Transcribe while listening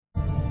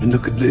And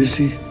look at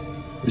Lizzie.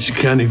 She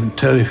can't even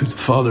tell you who the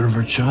father of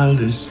her child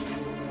is.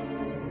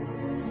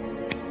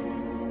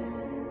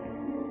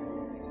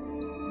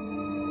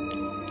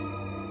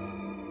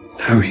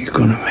 How are you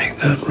going to make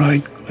that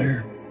right,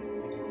 Claire?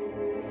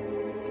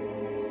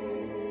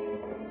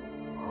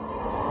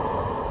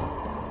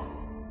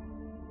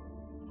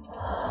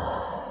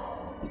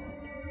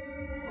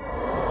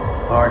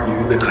 Aren't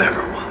you the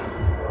clever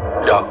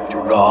one? Dr.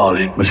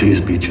 Allan.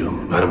 Mrs.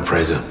 Beecham. Madam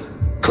Fraser.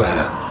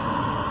 Claire.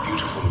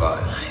 Beautiful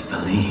life. I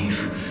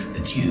believe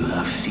that you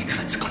have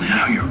secrets, Claire.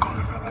 Now you're going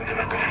to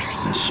repent.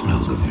 I smell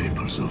the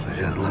vapors of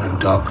hell and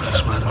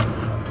darkness, madam.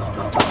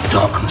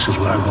 Darkness is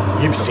where I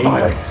want. You've seen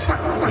it.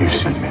 You've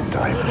seen men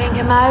die. You can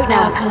come out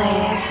now,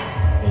 Claire.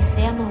 They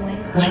say I'm a witch.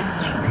 What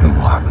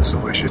happens to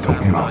wishes, don't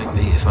you know? Might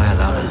be if I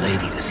allowed a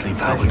lady to sleep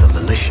out with the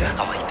militia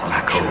on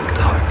a cold,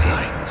 dark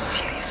night.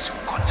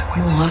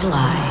 More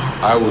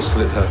lies. I will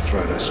slit her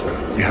throat, I swear.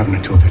 You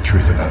haven't told the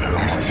truth about her.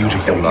 I want you to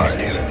kill lies.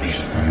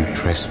 You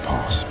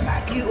trespass,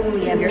 madam. You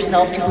only have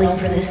yourself to blame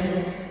for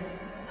this.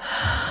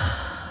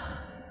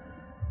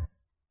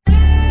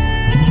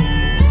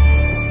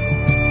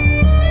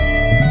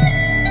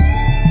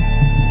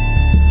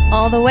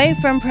 All the way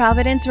from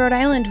Providence, Rhode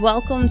Island,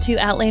 welcome to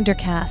Outlander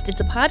Cast.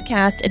 It's a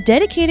podcast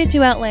dedicated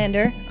to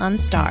Outlander on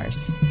Stars.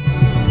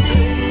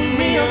 Sing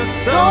me a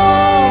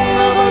song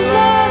of a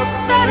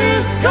lost that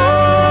is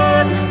gone.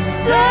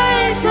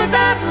 Say, could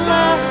that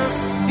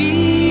lost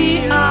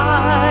be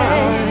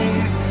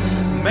I?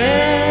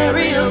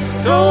 Mary of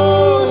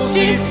souls,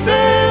 she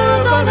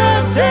sailed on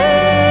a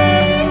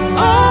day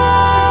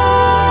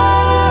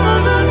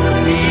over the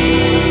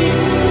sea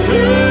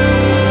to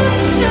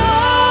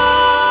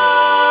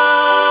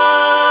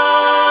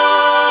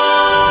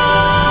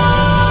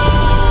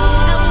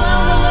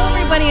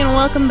And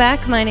welcome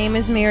back. My name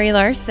is Mary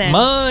Larson.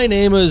 My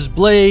name is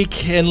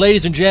Blake, and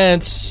ladies and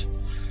gents,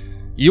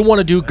 you want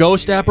to do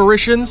ghost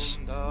apparitions?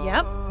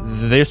 Yep.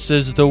 This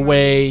is the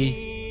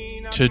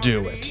way to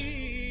do it.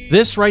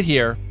 This right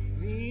here,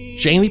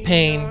 Jamie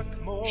Payne,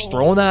 just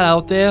throwing that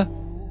out there,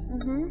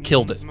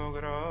 killed it.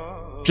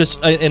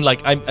 Just and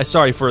like I'm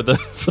sorry for the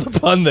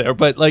pun there,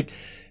 but like,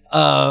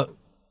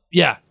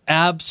 yeah,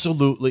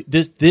 absolutely.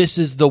 This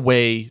is the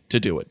way to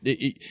do it.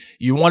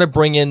 You want to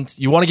bring in,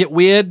 you want to get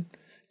weird.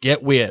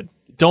 Get weird.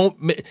 Don't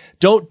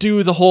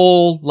do the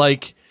whole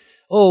like,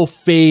 oh,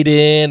 fade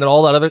in and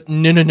all that other.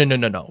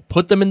 No.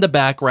 Put them in the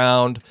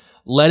background.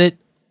 Let it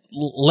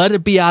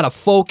be out of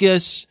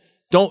focus.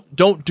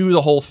 Don't do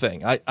the whole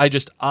thing.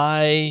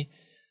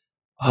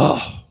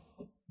 Oh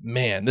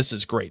man, this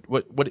is great.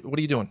 What are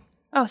you doing?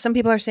 Oh, some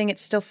people are saying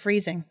it's still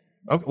freezing.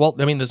 Okay, well,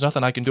 I mean, there's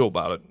nothing I can do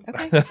about it.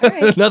 Okay, all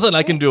right. Nothing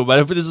I can do about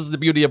it. This is the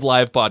beauty of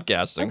live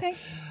podcasting. Okay.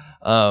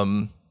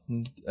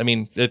 I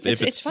mean, if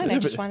it's fine. I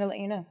just wanted to let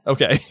you know.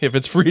 Okay, if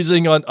it's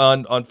freezing on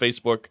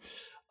Facebook,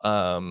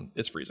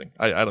 it's freezing.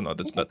 I don't know.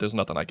 There's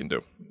nothing I can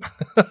do.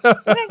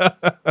 Okay.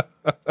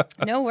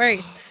 No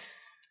worries.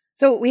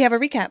 So we have a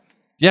recap.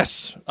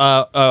 Yes.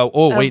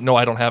 Wait, no,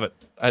 I don't have it.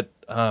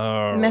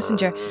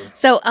 Messenger.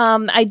 So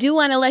I do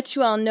want to let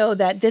you all know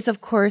that this, of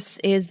course,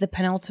 is the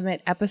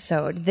penultimate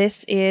episode.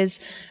 This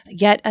is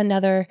yet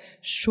another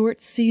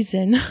short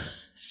season.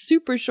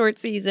 Super short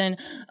season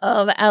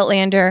of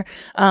Outlander.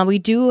 We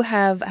do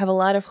have a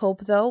lot of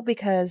hope though,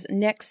 because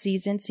next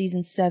season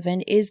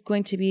 7 is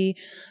going to be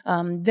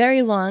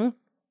very long.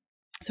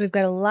 So we've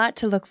got a lot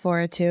to look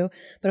forward to.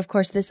 But of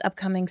course, this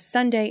upcoming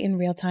Sunday in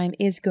real time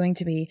is going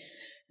to be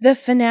the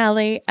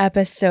finale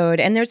episode.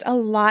 And there's a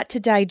lot to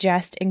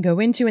digest and go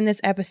into in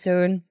this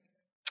episode.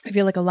 I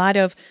feel like a lot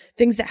of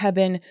things that have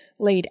been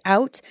laid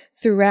out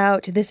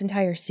throughout this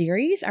entire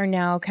series are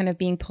now kind of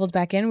being pulled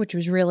back in, which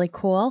was really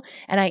cool.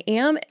 And I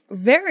am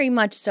very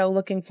much so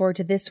looking forward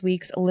to this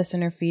week's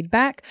listener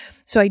feedback.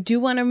 So I do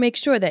want to make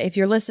sure that if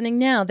you're listening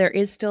now, there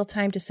is still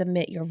time to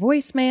submit your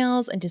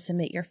voicemails and to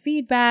submit your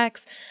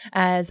feedbacks,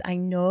 as I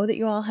know that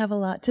you all have a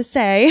lot to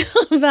say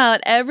about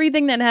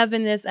everything that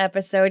happened in this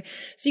episode.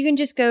 So you can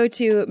just go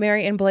to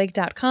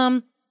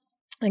maryandblake.com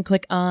and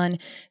click on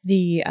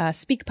the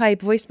SpeakPipe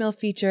voicemail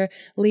feature.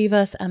 Leave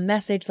us a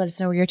message. Let us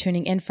know where you're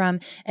tuning in from.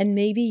 And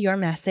maybe your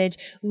message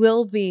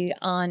will be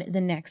on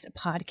the next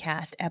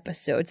podcast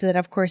episode. So that,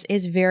 of course,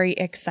 is very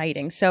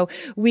exciting. So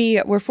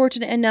we were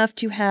fortunate enough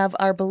to have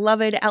our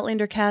beloved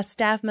Outlander Cast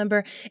staff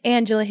member,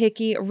 Angela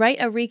Hickey,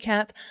 write a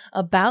recap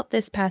about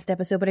this past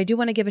episode. But I do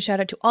want to give a shout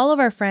out to all of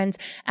our friends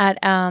at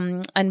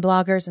and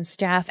bloggers and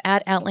staff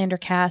at Outlander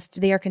Cast.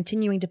 They are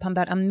continuing to pump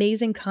out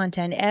amazing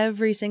content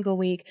every single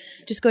week.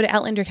 Just go to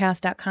outlandercast.com.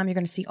 You're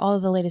going to see all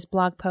of the latest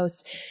blog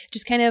posts,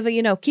 just kind of,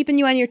 keeping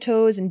you on your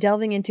toes and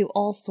delving into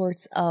all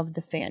sorts of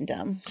the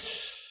fandom.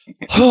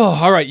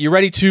 All right. You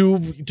ready to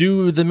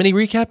do the mini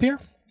recap here?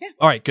 Yeah.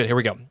 All right, good. Here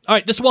we go. All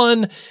right. This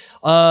one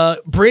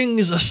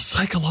brings a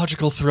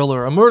psychological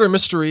thriller, a murder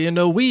mystery, and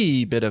a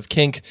wee bit of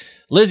kink.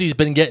 Lizzie's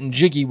been getting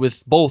jiggy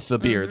with both the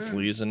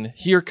Beardsleys, and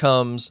here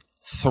comes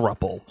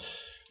Thruple.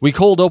 We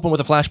cold open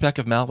with a flashback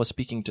of Malva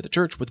speaking to the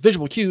church with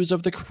visual cues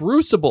of the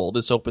Crucible.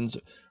 This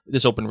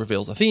open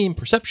reveals a theme: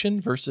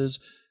 perception versus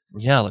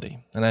reality.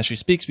 And as she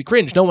speaks, we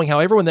cringe, knowing how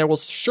everyone there will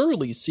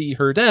surely see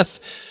her death.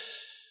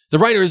 The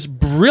writers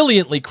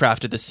brilliantly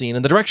crafted this scene,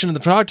 and the direction and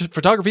the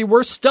photography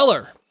were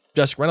stellar.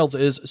 Jessica Reynolds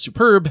is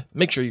superb.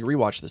 Make sure you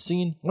rewatch the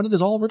scene when it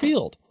is all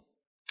revealed.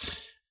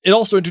 It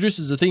also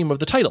introduces the theme of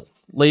the title,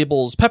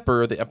 labels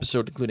Pepper the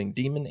episode including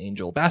demon,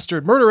 angel,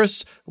 bastard,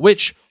 murderess,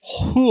 witch,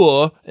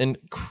 whore, and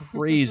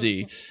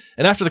crazy.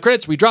 And after the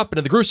credits, we drop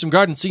into the gruesome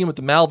garden scene with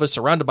the Malva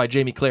surrounded by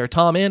Jamie, Claire,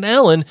 Tom, and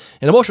Allan.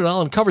 An emotional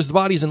Allan covers the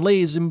bodies and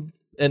lays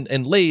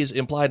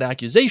implied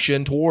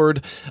accusation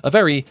toward a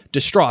very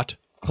distraught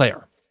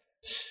Claire.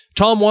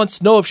 Tom wants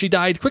to know if she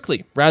died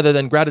quickly. Rather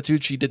than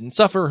gratitude she didn't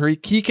suffer,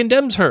 he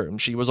condemns her,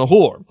 and she was a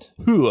whore,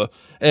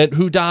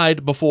 who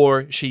died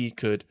before she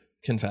could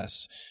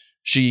confess.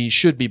 She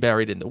should be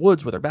buried in the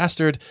woods with her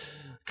bastard.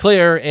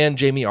 Claire and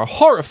Jamie are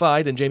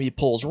horrified, and Jamie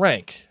pulls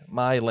rank.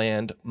 My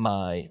land,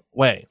 my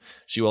way.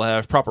 She will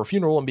have proper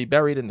funeral and be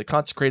buried in the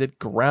consecrated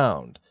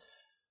ground.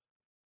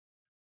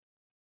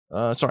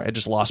 Sorry, I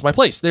just lost my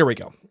place. There we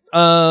go.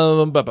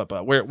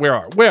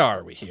 Where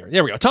are we here?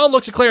 There we go. Tom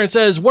looks at Claire and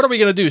says, "What are we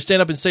going to do?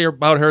 Stand up and say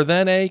about her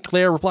then, eh?"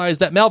 Claire replies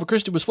that Malva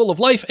Christie was full of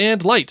life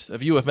and light, a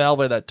view of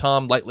Malva that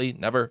Tom lightly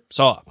never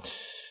saw.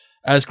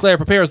 As Claire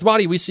prepares the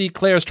body, we see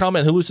Claire's trauma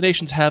and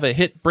hallucinations have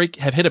hit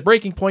a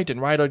breaking point, and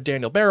writer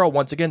Daniel Barrow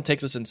once again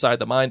takes us inside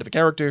the mind of a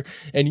character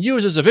and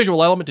uses a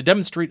visual element to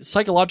demonstrate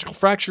psychological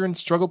fracture and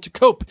struggle to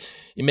cope.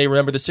 You may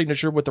remember the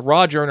signature with the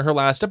Roger in her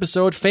last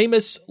episode,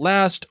 famous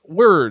last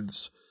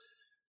words.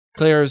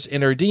 Claire's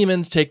inner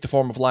demons take the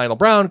form of Lionel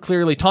Brown,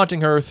 clearly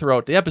taunting her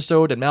throughout the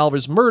episode, and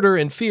Malva's murder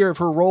and fear of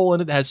her role in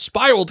it has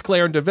spiraled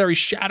Claire into a very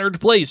shattered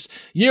place.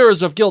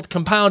 Years of guilt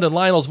compound in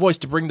Lionel's voice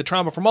to bring the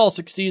trauma from all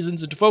 6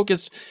 seasons into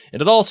focus,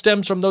 and it all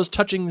stems from those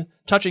touching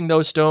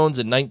those stones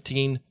in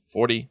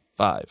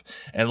 1945.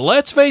 And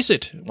let's face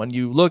it, when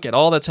you look at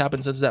all that's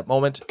happened since that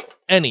moment,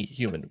 any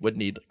human would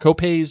need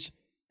copays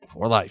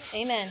for life.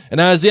 Amen.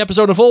 And as the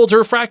episode unfolds,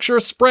 her fracture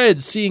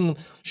spreads.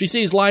 She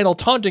sees Lionel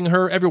taunting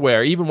her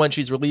everywhere, even when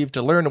she's relieved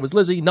to learn it was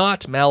Lizzie,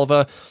 not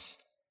Malva.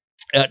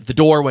 At the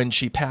door when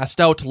she passed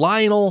out,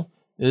 Lionel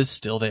is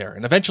still there.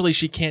 And eventually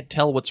she can't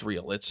tell what's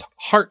real. It's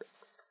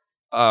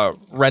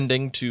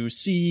heart-rending to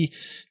see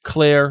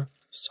Claire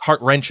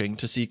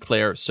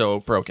so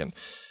broken.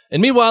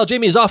 And meanwhile,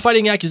 Jamie is off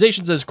fighting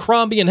accusations as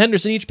Crombie and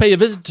Henderson each pay a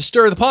visit to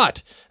stir the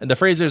pot. And the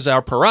Frasers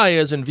are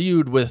pariahs and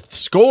viewed with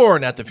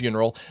scorn at the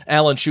funeral.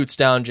 Allan shoots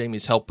down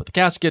Jamie's help with the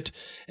casket.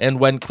 And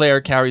when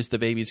Claire carries the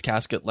baby's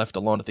casket left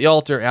alone at the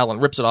altar, Allan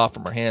rips it off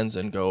from her hands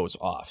and goes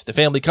off. The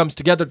family comes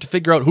together to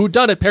figure out who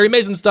done it, Perry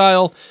Mason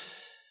style.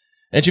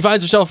 And she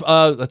finds herself,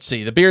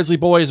 the Beardsley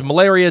boys'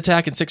 malaria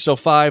attack in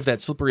 605.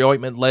 That slippery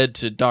ointment led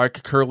to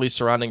dark curly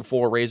surrounding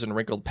 4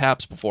 raisin-wrinkled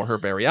paps before her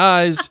very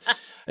eyes.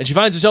 And she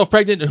finds herself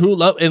pregnant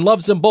and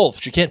loves them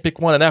both. She can't pick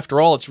one, and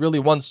after all, it's really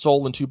one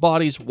soul and 2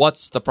 bodies.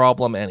 What's the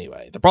problem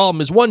anyway? The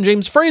problem is one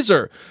James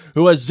Fraser,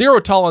 who has zero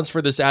tolerance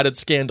for this added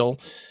scandal.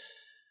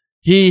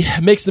 He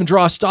makes them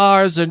draw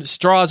straws, and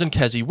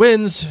Kesey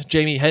wins.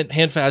 Jamie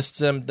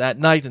handfasts him that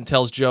night and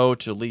tells Joe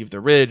to leave the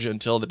ridge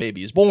until the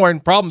baby is born.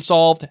 Problem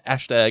solved.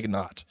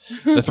 #not.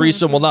 The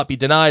threesome will not be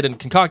denied and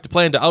concoct a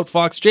plan to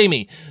outfox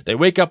Jamie. They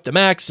wake up the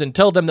Max and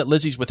tell them that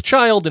Lizzie's with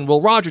child and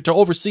will Roger to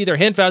oversee their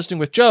handfasting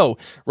with Joe.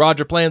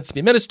 Roger plans to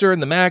be minister,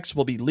 and the Max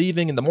will be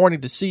leaving in the morning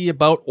to see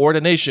about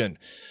ordination.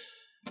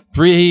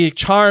 Bree,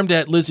 charmed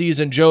at Lizzie's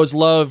and Joe's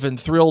love and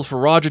thrilled for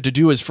Roger to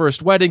do his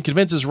first wedding,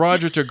 convinces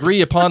Roger to agree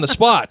upon the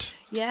spot.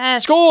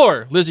 Yes.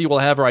 Score! Lizzie will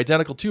have her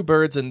identical 2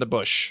 birds in the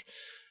bush.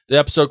 The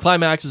episode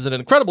climaxes an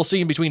incredible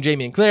scene between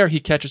Jamie and Claire. He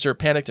catches her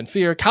panicked in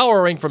fear,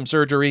 cowering from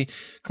surgery.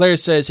 Claire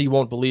says he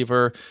won't believe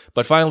her,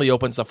 but finally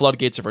opens the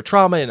floodgates of her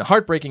trauma in a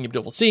heartbreaking and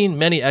beautiful scene.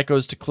 Many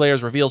echoes to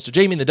Claire's reveals to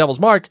Jamie the Devil's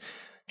Mark,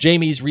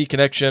 Jamie's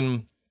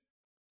reconnection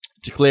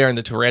to Claire and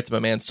the Tarantula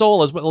Man's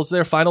soul, as well as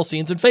their final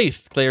scenes in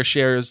faith. Claire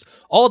shares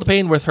all the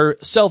pain with her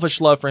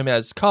selfish love for him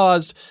has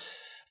caused,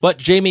 but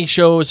Jamie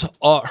shows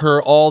her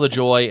all the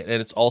joy,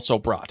 and it's also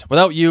brought.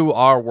 Without you,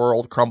 our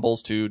world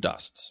crumbles to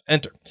dust.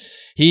 Enter.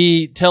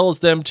 He tells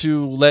them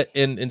to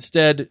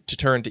instead to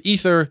turn to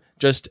ether,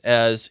 just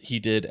as he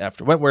did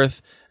after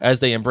Wentworth. As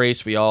they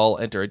embrace, we all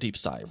enter a deep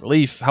sigh of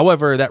relief.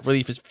 However, that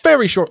relief is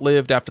very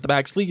short-lived after the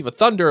Max leave. A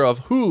thunder of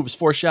hooves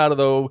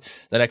foreshadow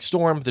the next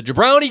storm. The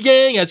Jabrownie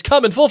gang has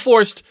come in full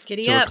force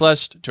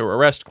to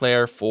arrest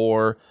Claire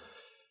for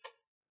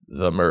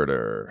the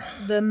murder.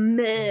 The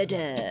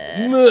murder.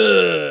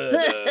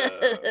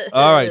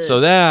 All right,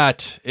 so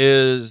that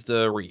is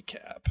the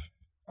recap.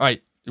 All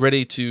right, you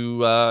ready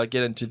to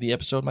get into the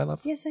episode, my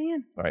love? Yes, I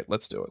am. All right,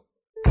 let's do it.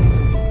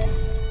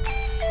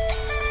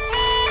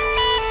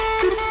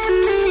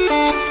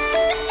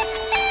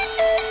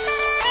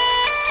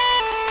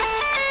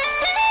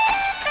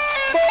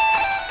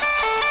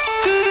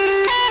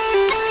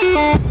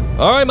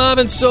 All right,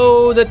 Marvin,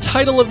 so the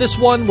title of this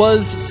one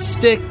was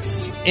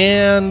Sticks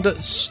and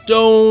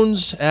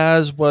Stones,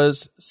 as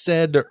was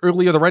said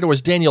earlier. The writer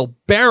was Daniel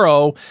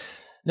Barrow.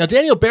 Now,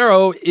 Daniel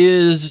Barrow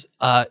is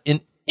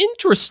an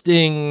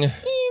interesting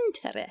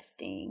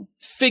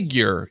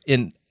figure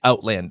in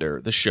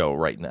Outlander, the show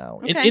right now.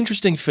 An Okay.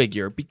 interesting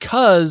figure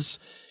because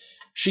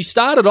she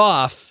started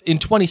off in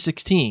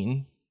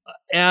 2016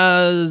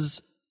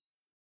 as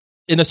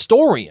an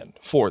historian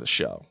for the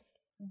show.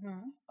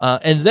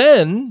 And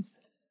then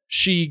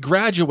she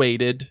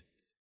graduated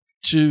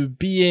to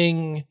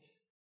being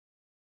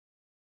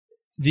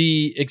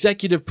the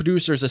executive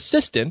producer's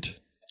assistant.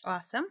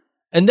 Awesome.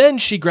 And then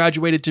she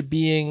graduated to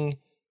being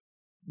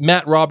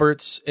Matt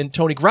Roberts and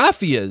Tony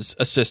Graffia's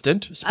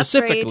assistant,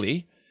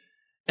 specifically.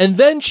 And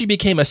then she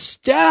became a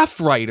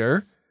staff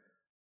writer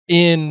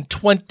in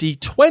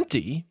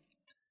 2020.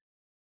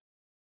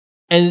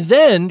 And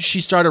then she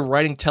started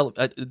writing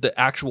the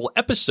actual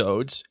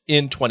episodes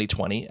in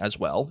 2020 as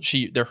well.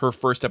 Her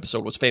first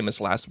episode was Famous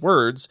Last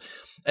Words.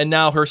 And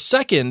now her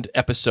second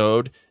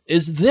episode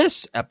is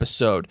this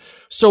episode.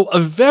 So a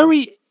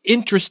very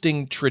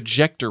interesting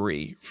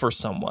trajectory for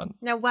someone.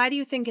 Now, why do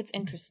you think it's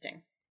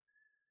interesting?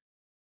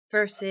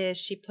 Versus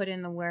she put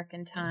in the work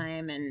and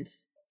time and...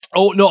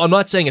 Oh, no, I'm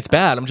not saying it's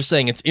bad. I'm just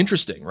saying it's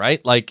interesting,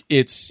 right? Like,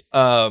 it's...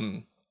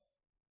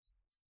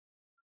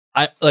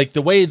 I like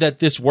the way that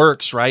this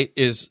works, right,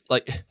 is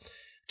like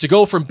to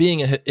go from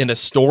being an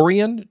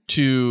historian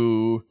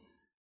to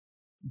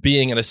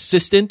being an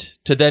assistant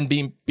to then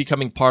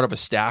becoming part of a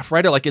staff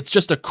writer. Like, it's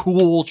just a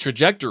cool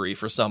trajectory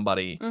for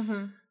somebody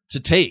to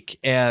take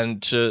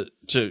and to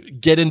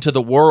get into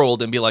the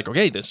world and be like,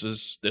 okay, this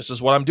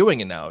is what I'm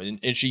doing now.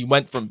 And she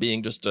went from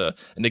being just an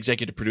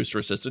executive producer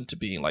assistant to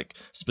being like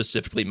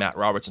specifically Matt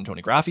Roberts and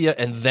Tony Graffia.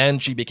 And then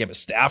she became a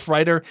staff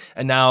writer.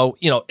 And now,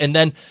 and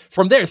then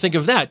from there, think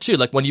of that too.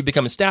 Like when you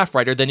become a staff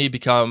writer, then you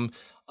become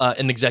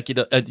an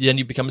executive, then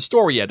you become a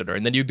story editor,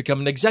 and then you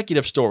become an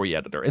executive story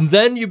editor, and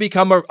then you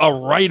become a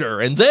writer,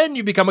 and then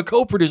you become a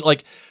co-producer.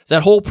 Like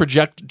that whole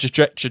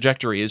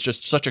trajectory is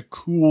just such a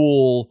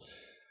cool,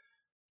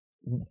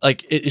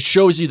 like it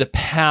shows you the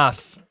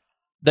path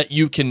that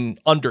you can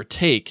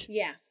undertake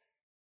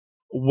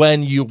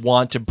when you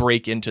want to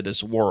break into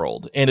this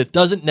world. And it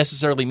doesn't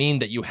necessarily mean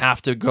that you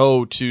have to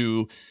go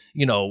to,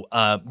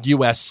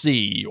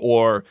 USC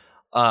or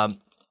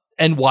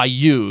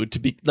NYU to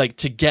be like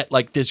to get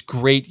like this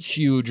great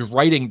huge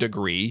writing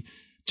degree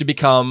to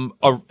become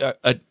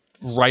a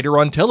writer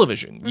on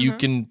television. You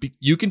can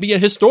be a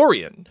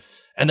historian.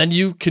 And then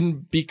you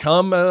can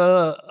become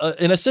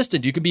an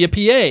assistant. You can be a PA,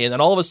 and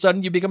then all of a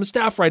sudden you become a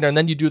staff writer, and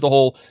then you do the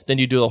whole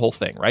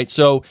thing, right?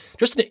 So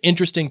just an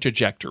interesting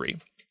trajectory.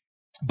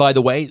 By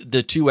the way,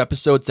 the 2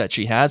 episodes that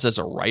she has as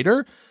a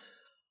writer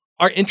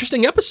are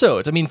interesting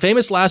episodes. I mean,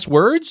 Famous Last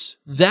Words,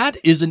 that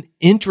is an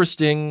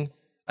interesting,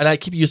 and I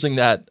keep using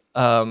that.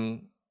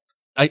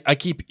 I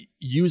keep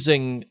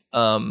using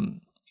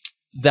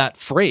that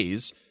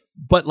phrase,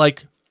 but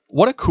like,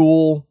 what a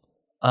cool.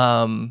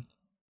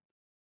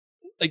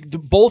 Like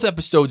both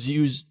episodes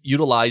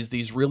utilize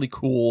these really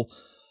cool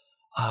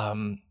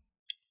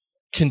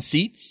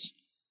conceits,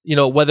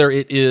 whether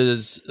it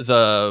is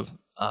the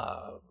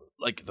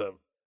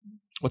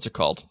what's it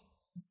called?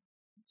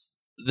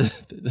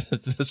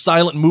 The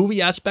silent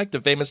movie aspect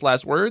of Famous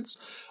Last Words,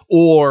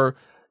 or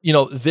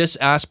this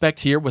aspect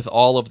here with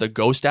all of the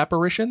ghost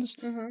apparitions.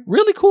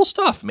 Really cool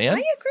stuff, man.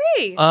 I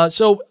agree.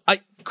 So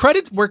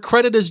credit where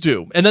credit is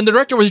due. And then the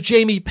director was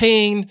Jamie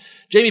Payne.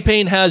 Jamie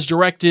Payne has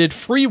directed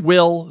Free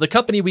Will, The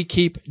Company We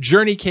Keep,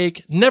 Journey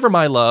Cake, Never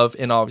My Love,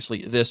 and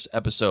obviously this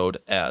episode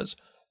as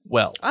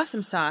well.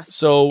 Awesome sauce.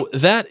 So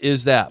that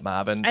is that,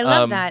 Marvin. I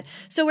love that.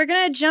 So we're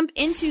going to jump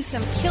into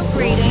some kilt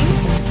ratings.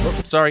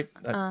 Oh, sorry.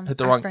 I hit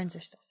the wrong. Our friends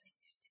are still saying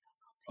there's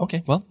difficulty.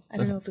 Okay, well. I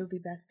don't know if it would be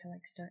best to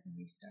like start and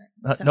restart.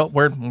 No,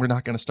 we're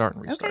not going to start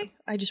and restart. Okay.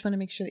 I just want to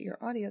make sure that your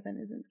audio then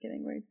isn't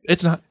getting weird.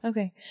 It's not.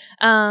 Okay.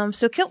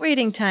 So kilt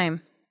rating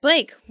time.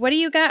 Blake, what do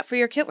you got for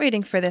your kilt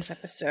rating for this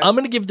episode? I'm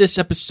going to give this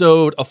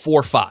episode a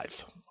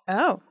 4.5.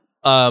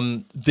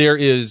 Oh. There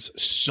is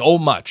so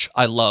much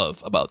I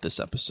love about this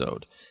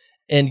episode.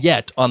 And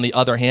yet, on the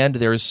other hand,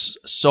 there's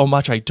so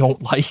much I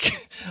don't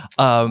like.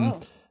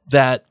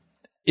 That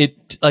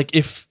it, like,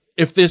 if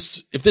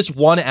this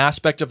one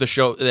aspect of the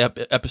show,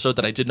 the episode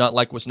that I did not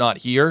like was not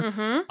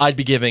here, I'd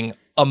be giving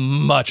a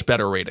much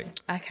better rating.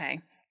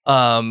 Okay.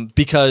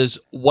 Because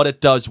what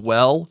it does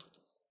well,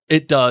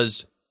 it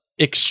does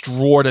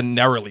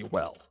extraordinarily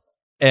well.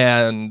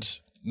 And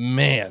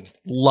man,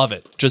 love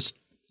it. Just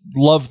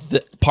love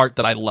the part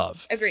that I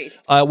love. Agreed.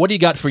 What do you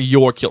got for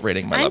your kilt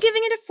rating, my I'm love?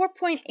 giving it a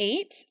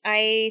 4.8.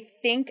 I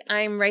think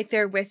I'm right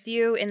there with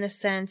you in the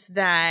sense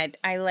that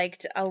I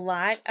liked a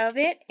lot of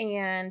it,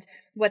 and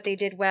what they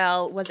did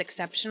well was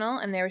exceptional,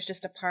 and there was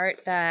just a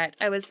part that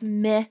I was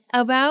meh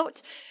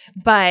about,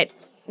 but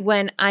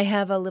when I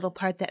have a little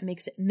part that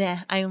makes it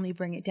meh, I only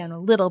bring it down a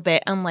little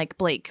bit, unlike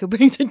Blake, who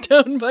brings it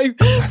down by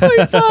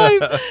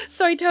 0.5.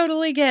 So I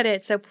totally get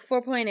it. So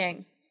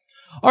 4.8.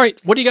 All right,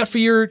 what do you got for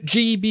your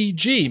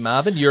GBG,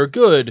 Marvin? You're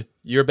good,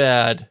 you're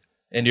bad,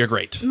 And you're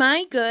great.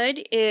 My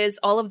good is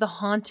all of the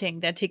haunting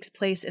that takes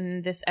place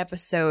in this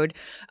episode.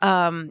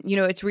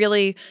 It's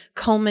really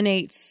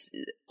culminates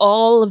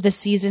all of the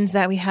seasons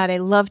that we had. I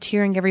loved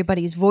hearing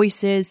everybody's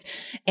voices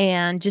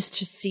and just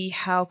to see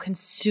how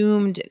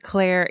consumed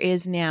Claire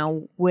is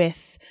now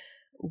with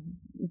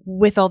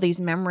all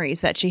these memories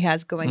that she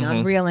has going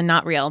on, real and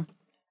not real.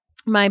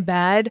 My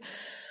bad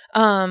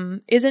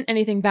isn't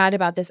anything bad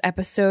about this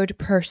episode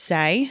per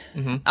se.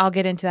 I'll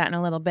get into that in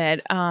a little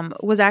bit.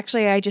 Was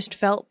actually, I just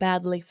felt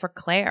badly for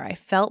Claire. I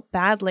felt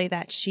badly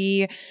that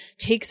she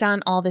takes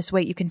on all this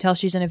weight. You can tell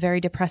she's in a very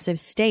depressive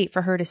state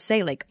for her to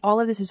say, like, all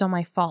of this is all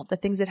my fault. The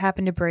things that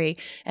happened to Bree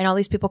and all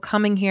these people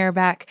coming here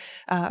back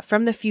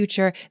from the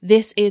future.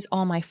 This is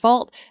all my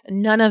fault.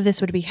 None of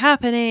this would be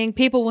happening.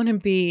 People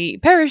wouldn't be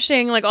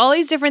perishing. Like, all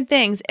these different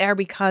things are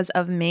because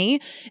of me.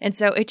 And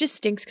so it just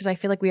stinks because I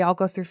feel like we all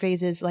go through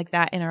phases like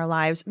that in our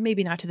lives,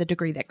 maybe not to the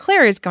degree that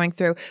Claire is going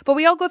through, but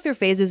we all go through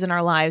phases in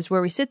our lives where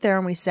we sit there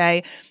and we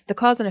say the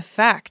cause and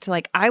effect,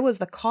 like I was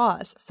the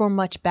cause for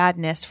much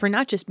badness for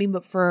not just me,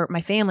 but for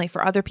my family,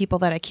 for other people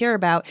that I care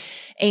about.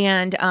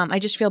 And I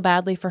just feel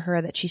badly for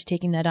her that she's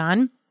taking that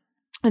on.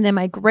 And then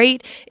my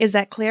great is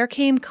that Claire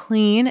came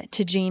clean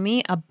to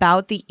Jamie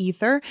about the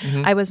ether.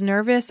 I was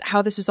nervous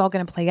how this was all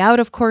going to play out,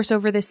 of course,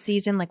 over this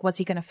season. Like, was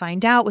he going to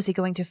find out? Was he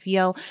going to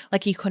feel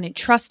like he couldn't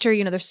trust her?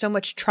 You know, there's so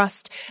much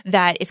trust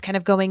that is kind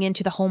of going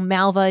into the whole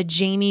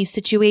Malva-Jamie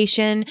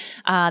situation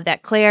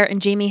that Claire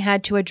and Jamie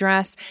had to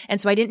address.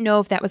 And so I didn't know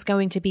if that was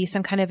going to be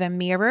some kind of a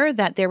mirror,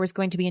 that there was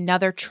going to be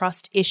another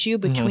trust issue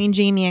between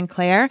Jamie and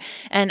Claire.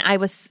 And I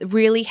was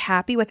really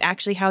happy with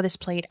actually how this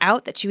played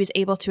out, that she was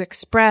able to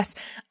express,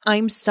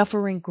 I'm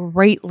suffering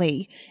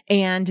greatly,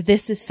 and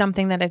this is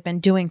something that I've been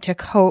doing to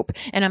cope,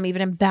 and I'm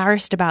even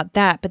embarrassed about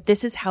that, but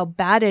this is how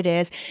bad it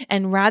is.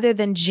 And rather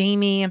than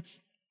Jamie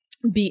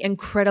be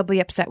incredibly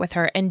upset with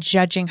her and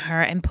judging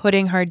her and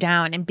putting her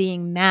down and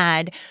being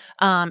mad,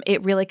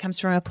 it really comes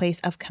from a place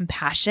of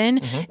compassion.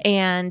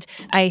 And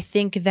I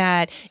think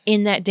that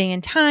in that day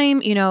and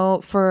time, you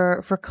know,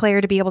 for Claire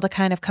to be able to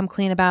kind of come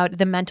clean about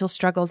the mental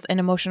struggles and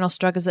emotional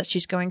struggles that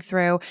she's going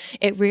through,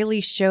 it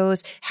really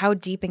shows how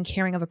deep and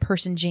caring of a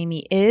person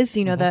Jamie is.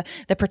 You know,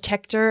 the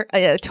protector,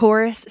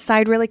 Taurus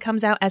side really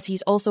comes out, as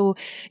he's also,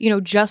 you know,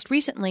 just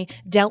recently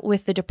dealt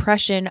with the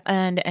depression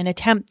and an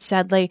attempt,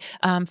 sadly,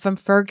 from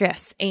Fergus.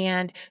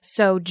 And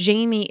so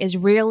Jamie is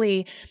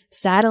really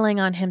saddling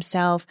on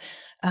himself,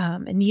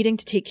 needing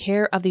to take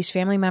care of these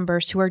family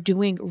members who are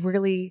doing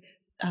really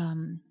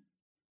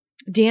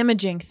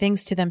damaging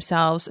things to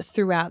themselves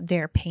throughout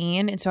their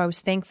pain. And so I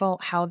was thankful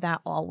how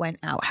that all went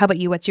out. How about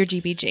you? What's your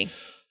GBG?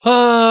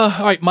 All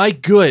right. My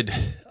good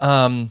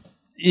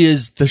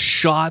is the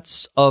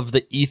shots of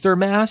the ether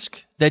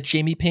mask that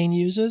Jamie Payne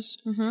uses.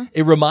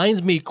 It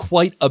reminds me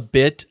quite a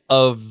bit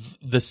of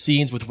the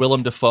scenes with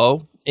Willem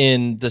Dafoe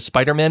in the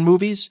Spider-Man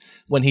movies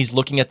when he's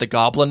looking at the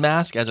goblin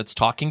mask as it's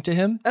talking to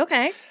him.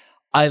 Okay.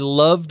 I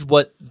love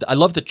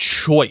the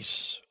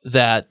choice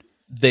that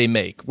they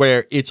make,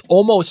 where it's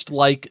almost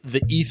like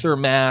the ether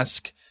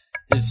mask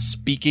is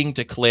speaking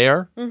to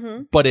Claire,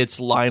 but it's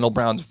Lionel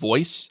Brown's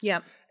voice.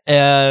 Yep.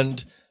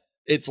 And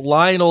it's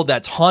Lionel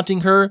that's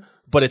haunting her,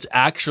 but it's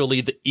actually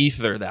the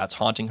ether that's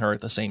haunting her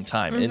at the same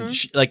time. And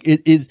she, like,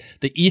 it is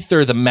the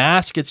ether, the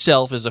mask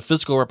itself is a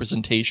physical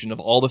representation of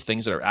all the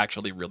things that are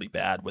actually really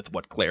bad with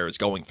what Claire is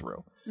going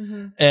through.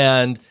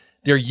 And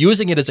they're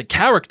using it as a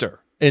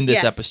character in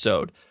this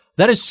episode.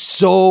 That is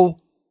so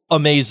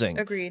amazing.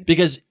 Agreed.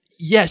 Because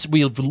yes,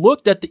 we've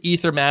looked at the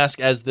ether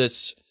mask as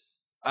this,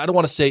 I don't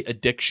want to say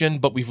addiction,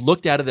 but we've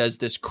looked at it as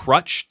this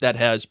crutch that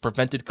has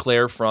prevented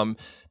Claire from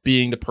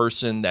being the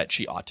person that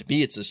she ought to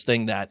be. It's this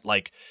thing that,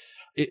 like,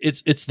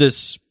 it's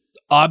this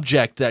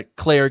object that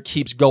Claire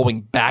keeps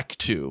going back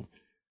to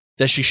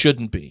that she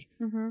shouldn't be.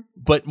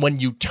 But when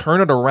you turn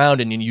it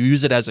around and you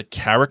use it as a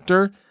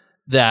character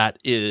that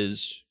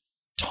is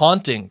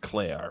taunting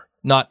Claire,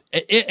 not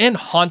and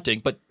haunting,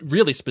 but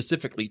really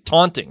specifically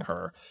taunting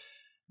her,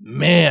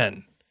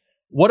 man,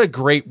 what a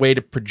great way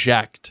to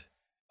project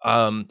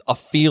a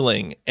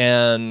feeling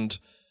and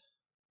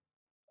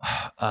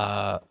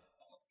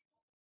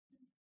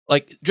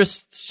like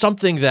just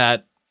something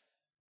that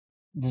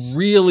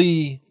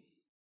really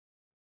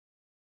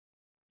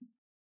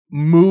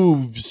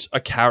moves a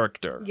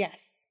character.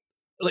 Yes.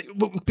 Like,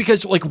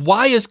 because, like,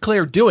 why is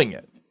Claire doing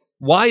it?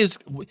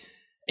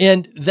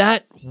 And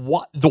that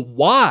the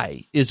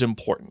why is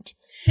important.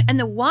 And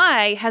the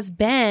why has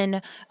been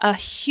a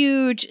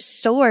huge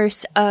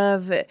source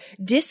of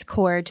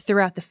discord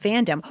throughout the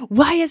fandom.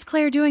 Why is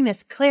Claire doing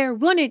this? Claire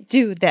wouldn't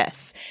do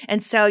this.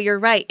 And so you're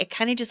right. It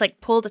kind of just like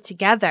pulled it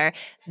together.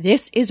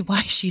 This is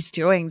why she's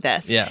doing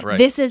this. Yeah, right.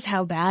 This is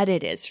how bad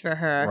it is for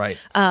her.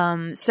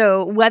 Right.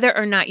 So whether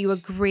or not you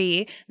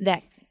agree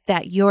that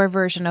your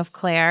version of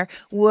Claire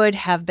would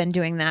have been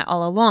doing that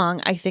all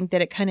along, I think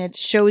that it kind of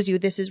shows you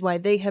this is why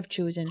they have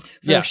chosen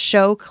for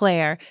show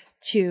Claire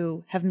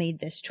to have made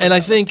this choice. And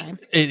I think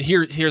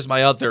here's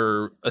my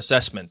other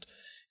assessment.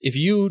 If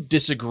you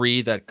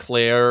disagree that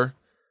Claire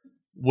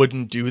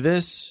wouldn't do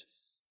this,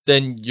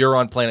 then you're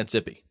on Planet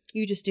Zippy.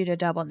 You just did a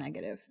double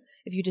negative.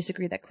 If you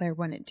disagree that Claire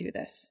wouldn't do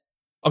this.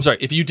 I'm sorry.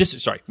 If you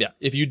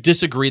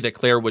disagree that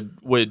Claire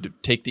would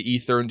take the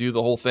ether and do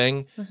the whole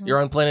thing,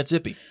 you're on Planet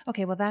Zippy.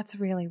 Okay, well, that's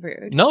really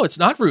rude. No, it's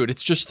not rude.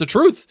 It's just the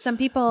truth. Some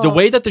people... The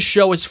way that the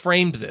show has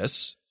framed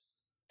this,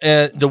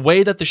 the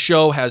way that the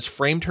show has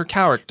framed her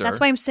character... That's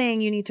why I'm saying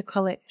you need to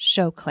call it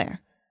Show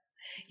Claire.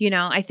 You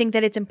know, I think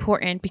that it's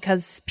important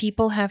because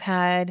people have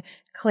had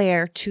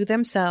Claire to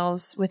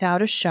themselves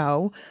without a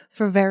show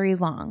for very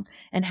long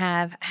and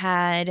have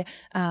had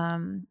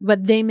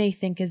what they may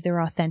think is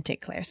their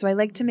authentic Claire. So I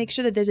like to make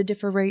sure that there's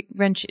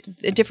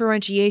a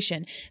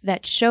differentiation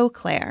that Show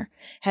Claire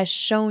has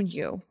shown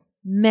you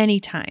many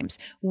times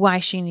why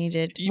she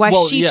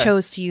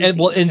chose to use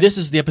and this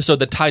is the episode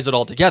that ties it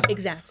all together.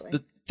 Exactly.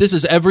 Let's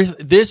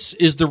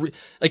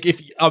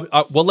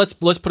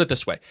put it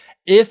this way.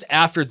 If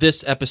after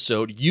this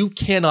episode you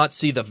cannot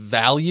see the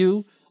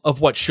value of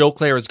what Show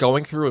Claire is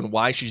going through and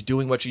why she's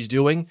doing what she's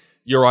doing,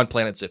 you're on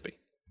Planet Zippy.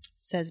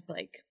 Says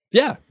Blake.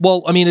 Yeah.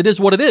 Well, I mean, it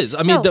is what it is.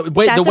 I mean, the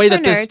way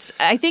that nerds.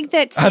 I think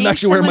that I'm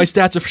actually wearing my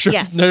stats of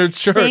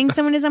nerds shirt. Saying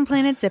someone is on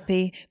Planet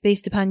Zippy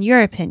based upon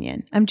your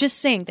opinion. I'm just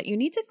saying that you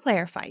need to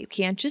clarify. You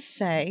can't just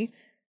say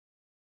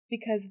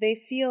because they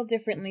feel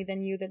differently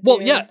than you that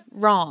they're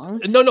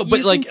wrong. No,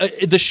 but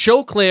the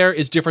Show Claire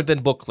is different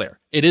than Book Claire.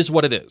 It is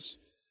what it is.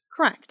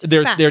 Correct.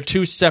 They're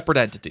two separate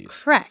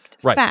entities. Correct.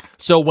 Right.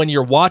 Fact. So when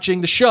you're watching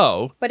the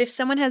show, but if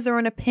someone has their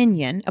own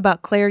opinion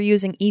about Claire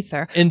using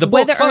ether, in the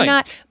book, whether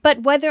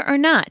or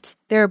not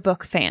they're a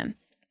book fan,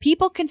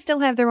 people can still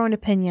have their own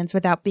opinions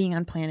without being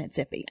on Planet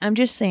Zippy. I'm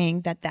just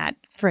saying that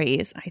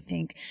phrase, I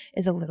think,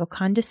 is a little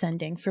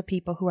condescending for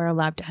people who are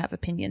allowed to have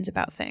opinions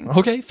about things.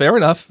 Okay, fair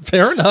enough.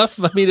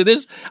 I mean, it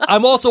is.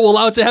 I'm also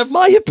allowed to have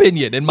my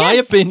opinion, and my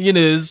opinion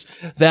is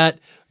that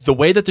the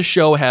way that the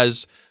show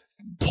has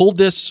pulled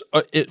this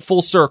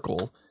full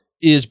circle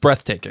is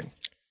breathtaking.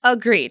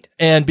 Agreed.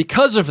 And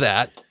because of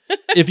that,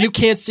 if you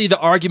can't see the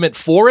argument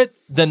for it,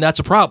 then that's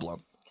a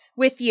problem.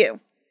 With you.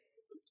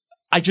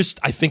 I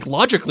think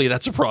logically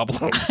that's a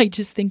problem. I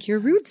just think you're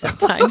rude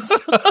sometimes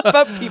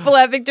about people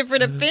having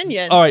different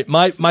opinions. All right,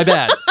 my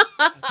bad.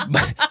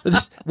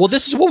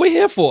 This is what we're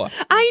here for.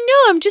 I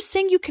know. I'm just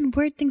saying you can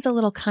word things a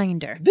little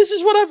kinder. This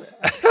is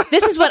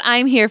what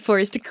I'm here for,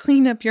 is to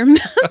clean up your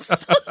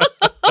mess.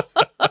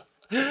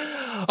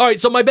 All right,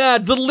 so my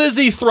bad. The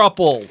Lizzie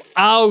thruple.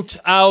 Out.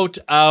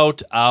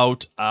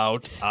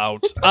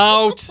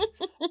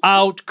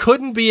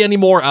 Couldn't be any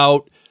more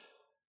out.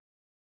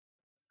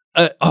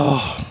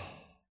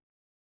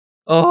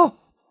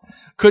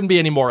 Couldn't be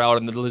any more out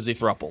in the Lizzie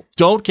thruple.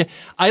 Don't care.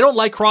 I don't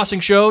like crossing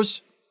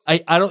shows.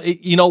 I don't.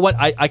 You know what?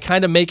 I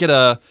kind of make it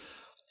a.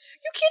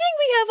 You kidding?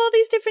 We have all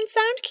these different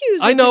sound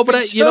cues. I know,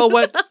 but you know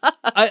what?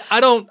 I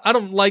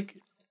don't like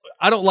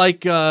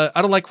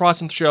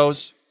crossing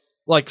shows.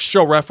 Like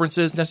show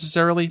references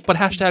necessarily, but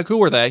hashtag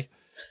who are they?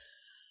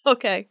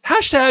 Okay.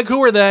 Hashtag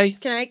who are they?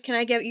 Can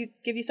I give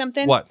you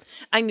something? What?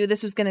 I knew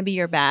this was going to be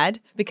your bad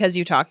because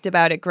you talked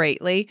about it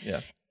greatly.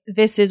 Yeah.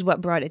 This is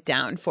what brought it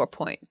down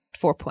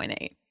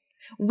 4.8.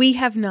 We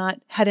have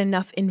not had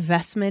enough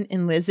investment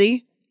in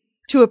Lizzie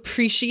to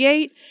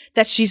appreciate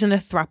that she's in a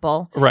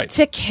throuple. Right.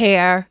 To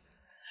care.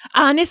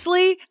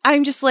 Honestly,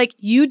 I'm just like,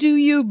 you do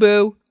you,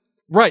 boo.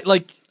 Right,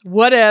 like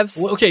whatevs.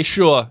 Well, okay,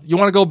 sure. You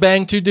want to go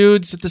bang two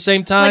dudes at the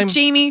same time? Like,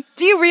 Jamie,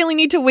 do you really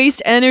need to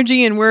waste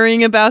energy in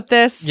worrying about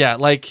this? Yeah,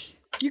 like...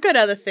 You got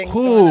other things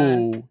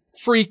going on.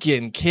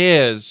 Freaking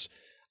cares?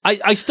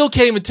 I still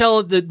can't even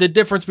tell the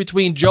difference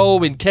between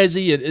Joe and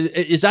Kezzy.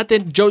 Is that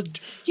then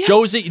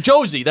Josie?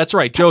 Josie, that's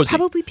right, Josie.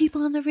 Probably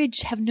people on the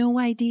ridge have no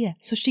idea,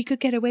 so she could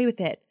get away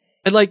with it.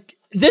 And like,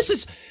 this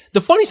is...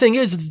 The funny thing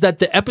is that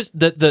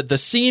the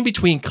scene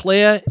between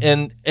Claire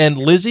and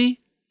Lizzie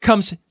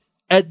comes...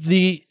 at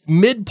the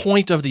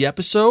midpoint of the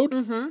episode,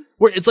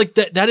 where it's like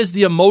that is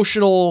the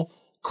emotional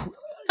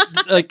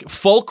like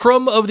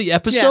fulcrum of the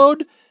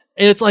episode,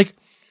 and it's like,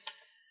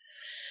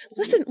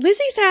 listen,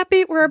 Lizzie's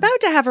happy. We're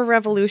about to have a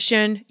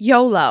revolution.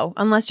 YOLO,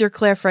 unless you're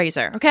Claire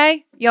Fraser,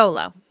 okay?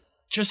 YOLO.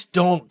 Just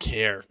don't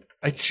care.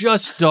 I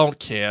just don't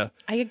care.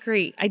 I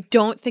agree. I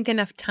don't think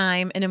enough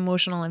time and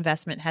emotional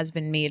investment has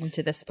been made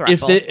into this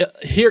throuple.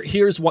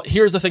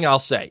 Here's the thing I'll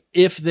say.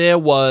 If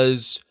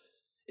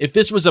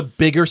this was a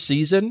bigger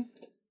season,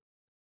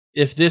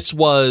 if this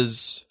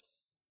was,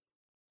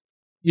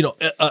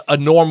 a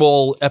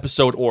normal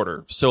episode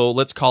order, so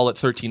let's call it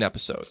 13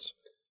 episodes,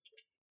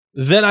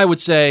 then I would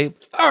say,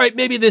 all right,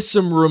 maybe there's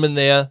some room in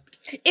there.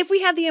 If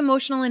we had the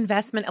emotional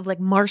investment of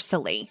like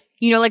Marcelly,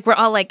 like we're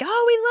all like,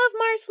 oh, we love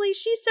Marcelly,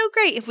 she's so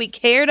great. If we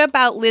cared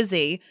about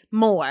Lizzie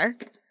more,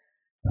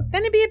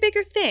 then it'd be a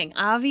bigger thing.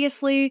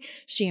 Obviously,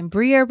 she and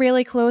Brie are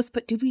really close,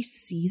 but do we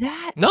see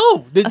that?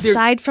 No.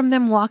 Aside from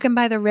them walking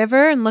by the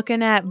river and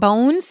looking at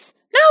bones?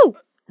 No.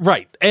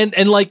 Right. And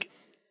like,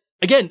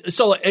 again,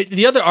 so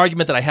the other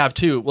argument that I have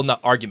too, well, not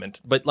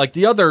argument, but like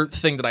the other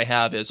thing that I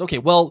have is, okay,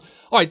 well,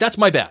 all right, that's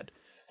my bad.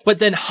 But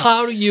then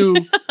how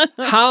the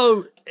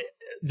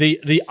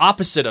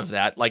opposite of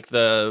that, like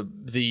the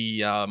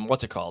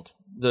what's it called?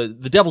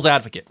 The devil's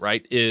advocate,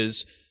 right,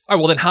 is, All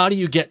right, well, then how do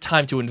you get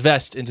time to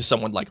invest into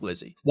someone like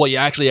Lizzie? Well, you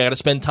actually got to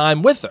spend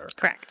time with her.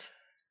 Correct.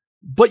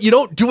 But you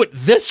don't do it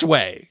this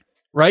way,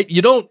 right?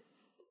 You don't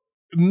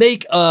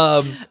make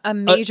a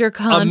major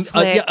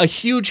conflict. A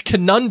huge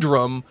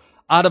conundrum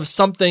out of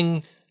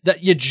something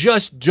that you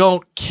just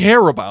don't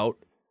care about.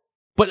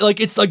 But like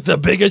it's like the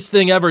biggest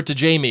thing ever to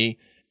Jamie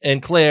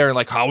and Claire, and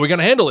like, how are we going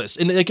to handle this?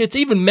 And like it's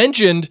even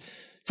mentioned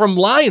from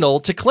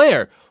Lionel to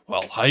Claire.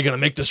 Well, how are you going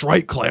to make this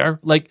right,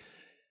 Claire? Like,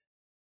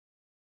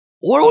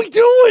 what are we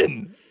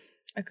doing?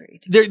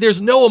 Agreed.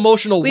 There's no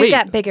emotional weight. We've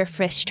got bigger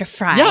fish to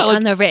fry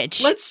on the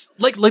ridge. Let's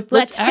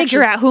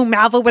figure out who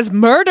Malva was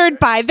murdered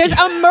by. There's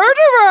a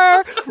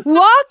murderer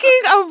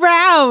walking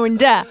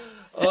around,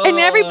 and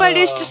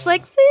everybody's just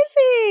like,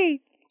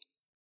 Lizzie,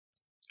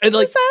 and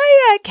like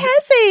Josiah,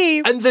 Cassie,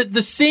 and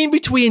the scene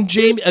between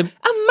Jamie, a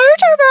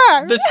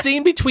murderer. The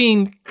scene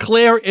between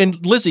Claire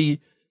and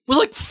Lizzie was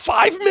like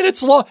 5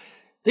 minutes long.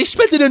 They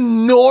spent an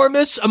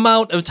enormous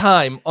amount of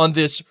time on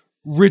this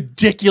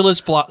ridiculous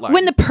plotline.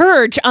 When the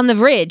purge on the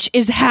ridge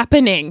is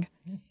happening,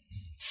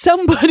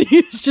 somebody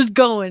is just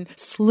going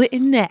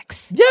slitting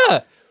necks. Yeah.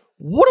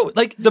 What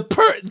like the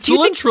purge?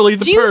 Literally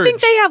the purge. Do you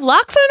think they have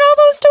locks on all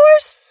those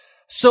doors?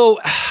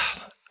 So,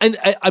 and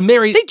I'm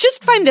married. They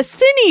just find the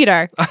sin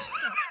eater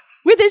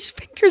with his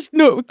fingers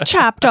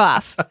chopped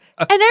off,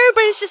 and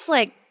everybody's just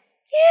like,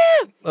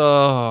 "Yeah,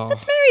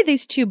 let's marry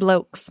these two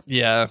blokes."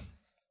 Yeah.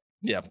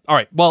 Yeah. All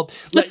right. Well,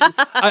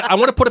 I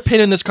want to put a pin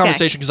in this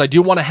conversation because I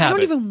do want to have it. I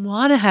don't even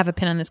want to have a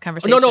pin on this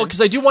conversation. No,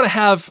 because I do want to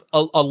have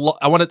I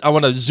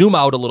want to zoom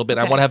out a little bit.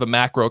 Okay. I want to have a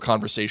macro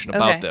conversation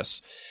about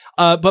this.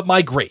 But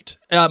my great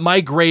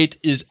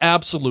is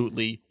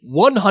absolutely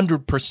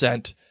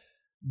 100%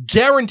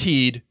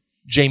 guaranteed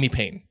Jamie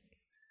Payne.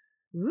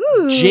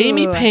 Ooh.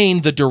 Jamie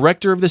Payne, the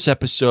director of this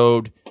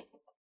episode,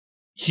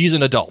 he's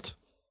an adult.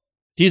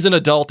 He's an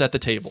adult at the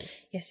table.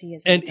 Yes, he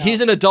is. And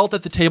he's an adult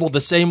at the table the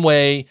same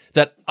way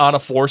that Anna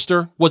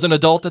Forster was an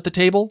adult at the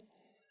table.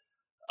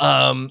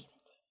 I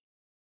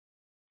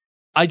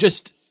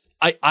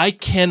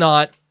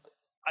cannot,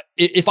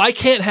 if I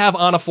can't have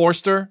Anna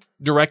Forster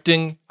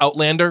directing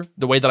Outlander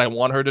the way that I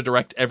want her to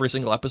direct every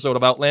single episode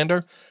of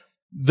Outlander,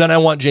 then I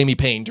want Jamie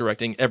Payne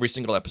directing every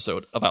single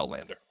episode of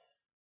Outlander.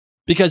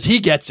 Because he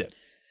gets it.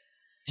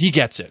 He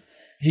gets it.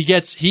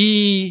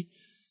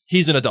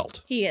 He's an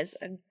adult. He is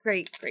a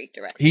great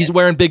director. He's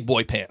wearing big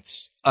boy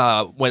pants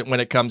when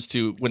it comes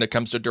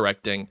to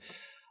directing,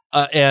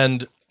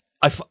 and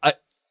I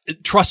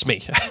trust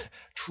me,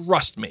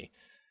 trust me.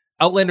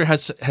 Outlander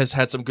has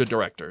had some good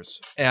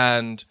directors,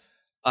 and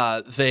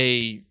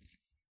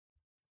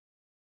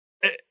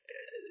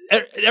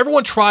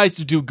everyone tries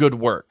to do good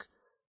work,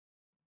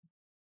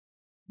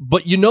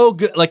 but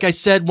like I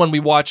said when we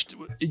watched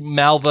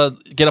Malva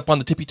get up on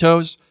the tippy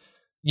toes,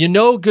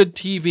 good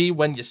TV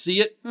when you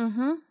see it.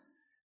 Mm-hmm.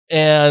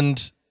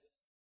 And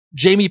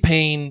Jamie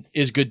Payne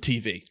is good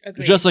TV.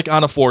 Agreed. Just like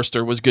Anna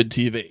Forster was good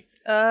TV.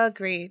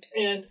 Agreed.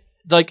 And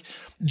like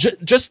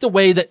just the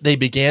way that they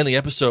began the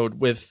episode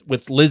with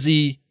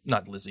Malva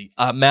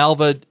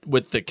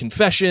with the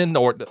confession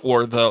or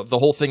the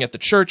whole thing at the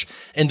church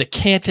and the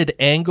canted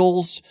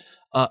angles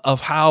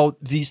of how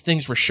these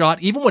things were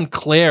shot. Even when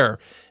Claire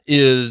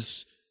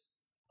is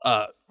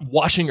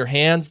washing her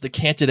hands, the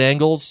canted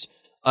angles,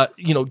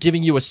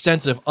 giving you a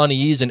sense of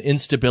unease and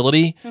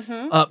instability.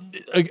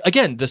 Mm-hmm.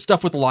 Again, the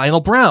stuff with Lionel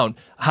Brown,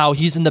 how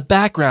he's in the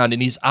background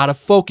and he's out of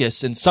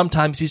focus, and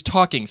sometimes he's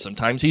talking,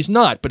 sometimes he's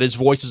not, but his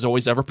voice is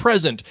always ever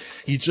present.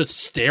 He's just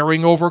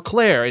staring over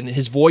Claire, and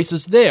his voice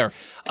is there.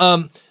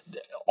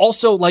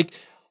 Also, like,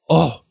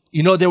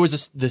 there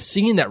was the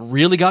scene that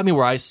really got me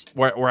where I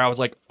was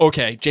like,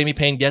 okay, Jamie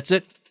Payne gets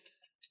it.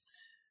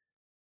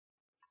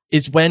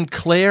 Is when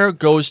Claire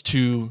goes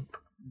to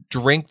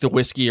drink the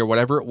whiskey or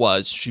whatever it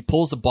was, she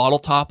pulls the bottle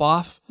top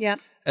off. Yeah.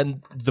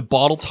 And the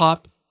bottle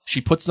top,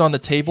 she puts it on the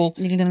table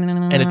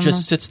and it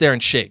just sits there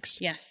and shakes.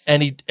 Yes.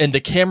 And the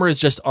camera is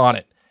just on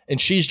it.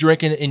 And she's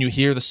drinking and you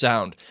hear the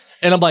sound.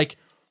 And I'm like,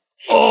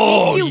 it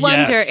makes you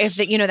wonder if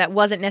that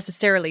wasn't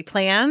necessarily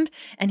planned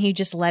and he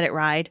just let it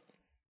ride.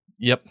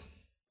 Yep.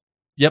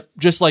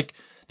 Just like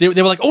they were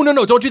like, oh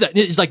no, don't do that. And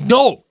he's like,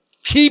 no,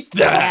 keep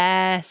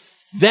that.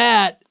 Yes.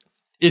 That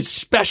is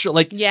special.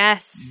 Like,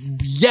 yes.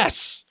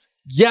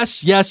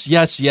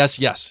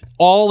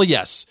 All a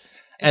yes.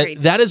 Agreed.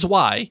 And that is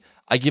why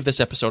I give this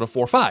episode a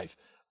 4.5.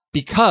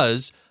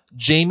 Because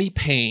Jamie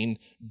Payne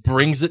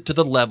brings it to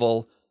the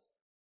level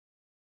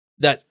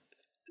that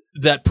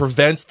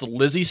prevents the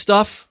Lizzie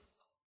stuff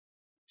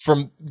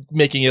from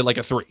making it like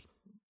a 3.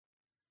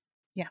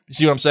 Yeah. You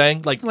see what I'm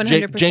saying? Like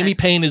 100%. Jamie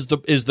Payne is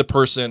the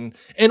person,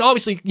 and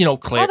obviously,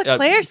 Claire. All the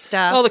Claire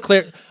stuff. All the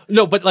Claire.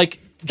 No, but like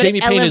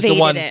Jamie Payne is the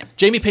one.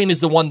 Jamie Payne is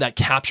the one that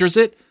captures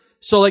it.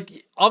 So like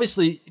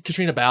obviously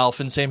Katrina Balfe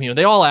and Sam Heughan,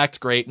 they all act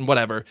great and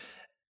whatever.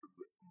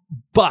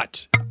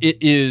 But it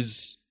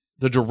is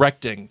the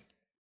directing.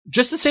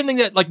 Just the same thing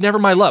that like Never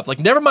My Love. Like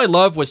Never My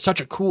Love was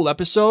such a cool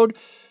episode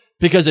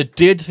because it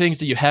did things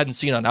that you hadn't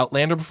seen on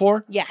Outlander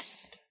before.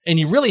 Yes. And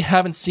you really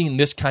haven't seen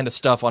this kind of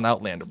stuff on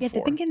Outlander before. Yeah,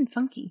 they've been getting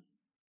funky.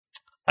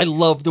 I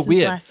love the since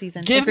weird. last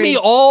season. Give Agreed. me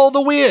all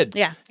the weird.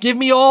 Yeah. Give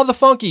me all the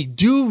funky.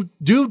 Do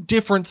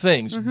different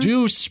things. Mm-hmm.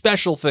 Do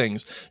special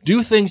things.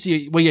 Do things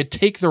where you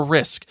take the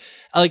risk.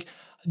 Like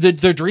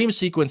the dream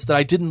sequence that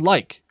I didn't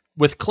like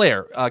with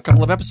Claire a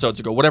couple of episodes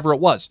ago, whatever it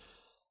was.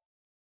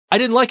 I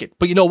didn't like it.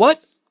 But you know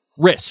what?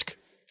 Risk.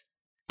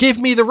 Give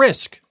me the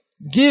risk.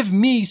 Give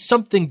me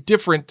something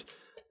different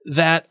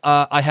that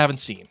I haven't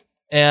seen.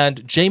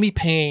 And Jamie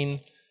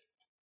Payne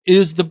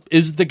is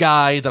the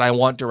guy that I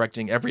want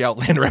directing every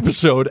Outlander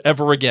episode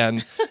ever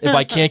again if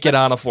I can't get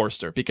Anna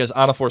Forster, because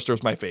Anna Forster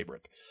is my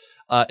favorite.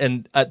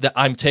 And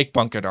I'm take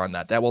bunkered on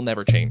that. That will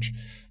never change.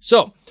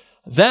 So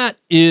that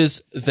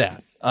is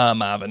that,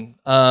 Marvin.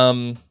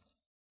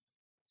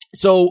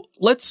 So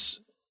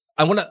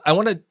I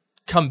want to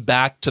come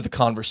back to the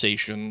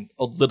conversation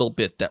a little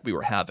bit that we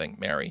were having,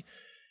 Mary.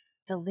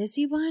 The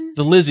Lizzie one?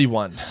 The Lizzie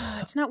one. Oh,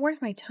 it's not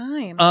worth my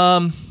time.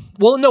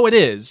 Well, no, it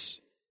is.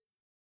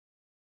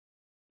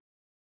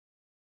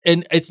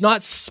 And it's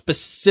not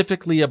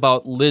specifically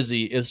about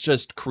Lizzie. It's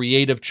just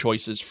creative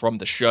choices from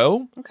the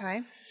show.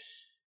 Okay.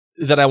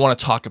 That I want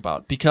to talk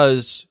about.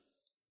 Because,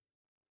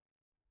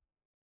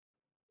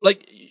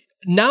 like,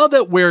 now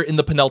that we're in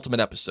the penultimate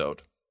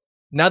episode,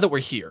 now that we're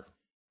here,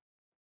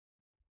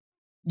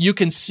 you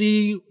can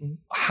see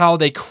how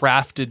they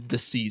crafted the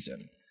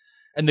season.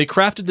 And they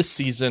crafted the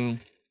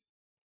season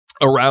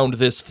around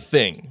this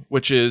thing,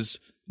 which is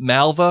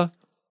Malva.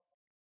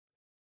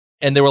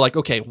 And they were like,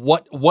 okay,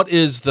 what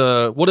is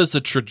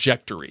the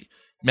trajectory?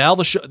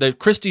 Malva, the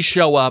Christies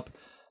show up.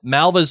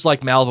 Malva's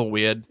like Malva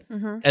weird,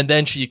 and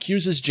then she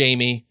accuses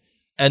Jamie,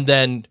 and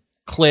then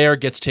Claire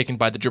gets taken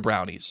by the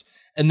Jabronis,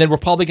 and then we're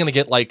probably going to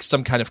get like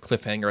some kind of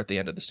cliffhanger at the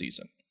end of the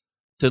season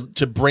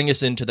to bring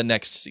us into the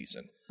next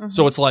season.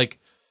 So it's like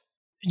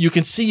you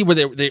can see where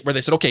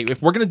they said, okay,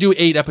 if we're going to do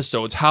 8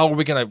 episodes, how are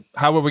we going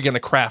to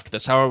craft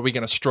this? How are we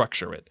going to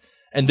structure it?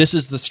 And this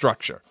is the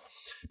structure.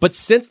 But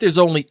since there's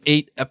only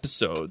 8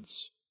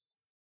 episodes,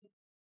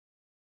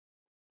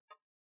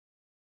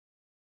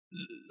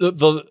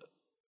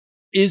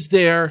 is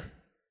there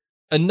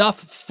enough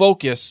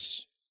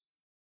focus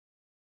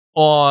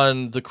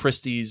on the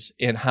Christies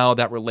and how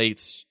that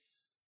relates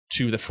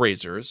to the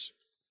Frasers?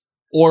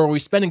 Or are we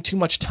spending too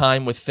much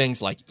time with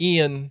things like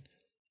Ian?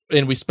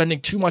 And we spending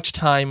too much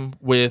time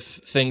with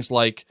things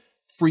like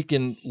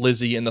freaking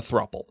Lizzie and the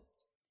throuple?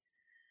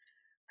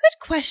 Good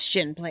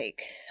question,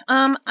 Blake.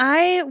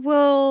 I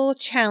will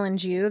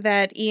challenge you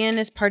that Ian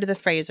is part of the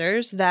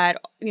Frasers, that,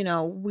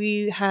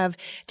 we have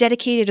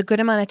dedicated a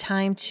good amount of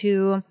time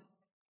to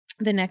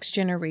the next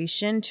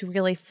generation to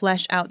really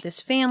flesh out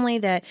this family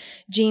that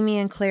Jamie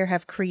and Claire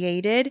have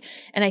created.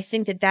 And I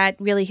think that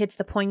really hits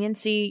the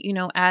poignancy,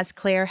 as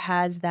Claire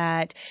has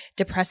that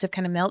depressive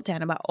kind of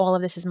meltdown about all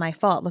of this is my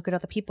fault. Look at all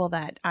the people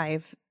that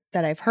I've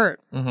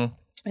hurt.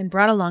 And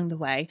brought along the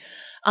way.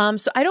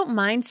 So I don't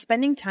mind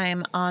spending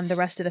time on the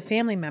rest of the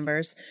family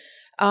members.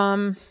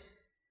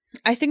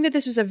 I think that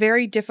this was a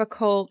very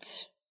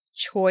difficult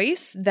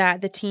choice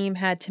that the team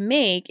had to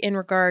make in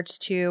regards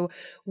to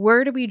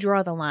where do we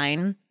draw the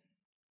line.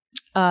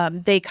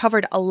 They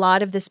covered a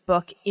lot of this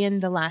book in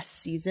the last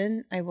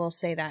season. I will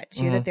say that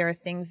too, that there are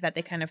things that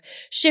they kind of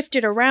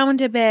shifted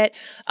around a bit.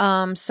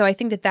 So I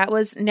think that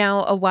was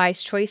now a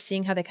wise choice,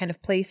 seeing how they kind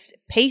of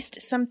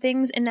paced some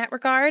things in that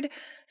regard.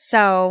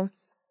 So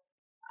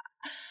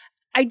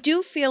I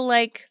do feel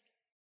like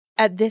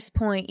at this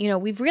point,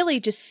 we've really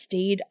just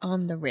stayed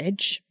on the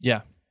ridge.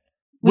 Yeah.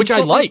 Which I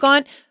like.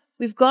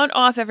 We've gone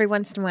off every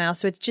once in a while.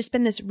 So it's just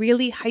been this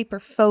really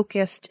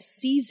hyper-focused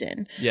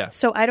season. Yeah.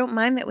 So I don't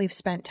mind that we've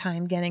spent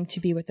time getting to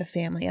be with the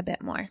family a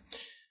bit more.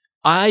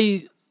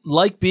 I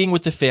like being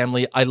with the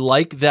family. I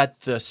like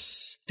that the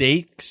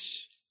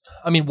stakes,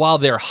 while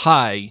they're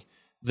high,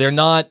 they're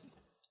not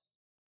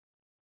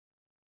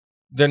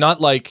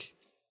like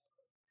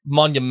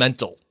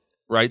monumental,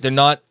 right? They're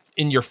not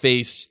in your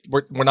face.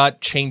 We're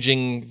not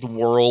changing the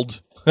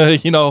world,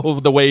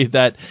 the way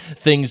that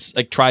things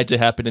like tried to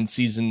happen in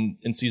season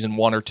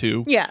 1 or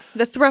 2. Yeah,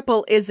 the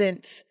throuple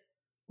isn't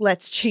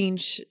let's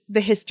change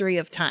the history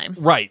of time.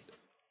 Right.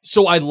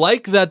 So I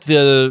like that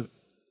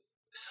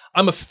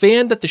I'm a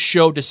fan that the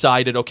show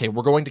decided, okay,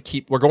 we're going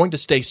to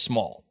stay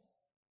small.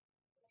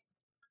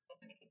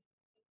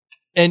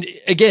 And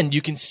again,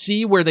 you can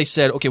see where they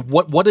said, okay,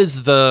 what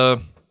is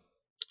the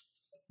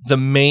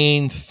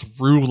main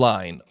through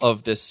line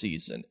of this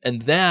season?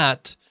 And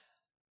that,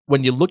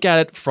 when you look at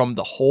it from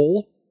the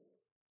whole,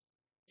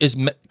 is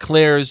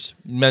Claire's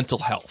mental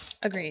health.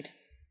 Agreed.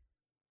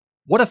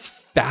 What a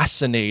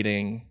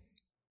fascinating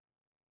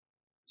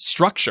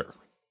structure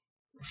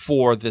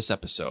for this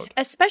episode.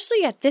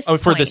 Especially at this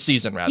point. For this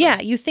season, rather. Yeah,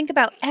 you think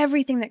about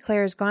everything that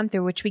Claire has gone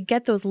through, which we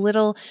get those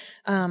little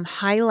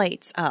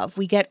highlights of.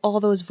 We get all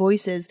those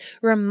voices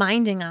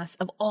reminding us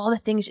of all the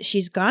things that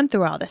she's gone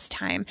through all this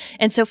time.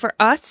 And so for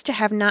us to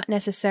have not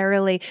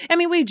necessarily,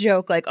 we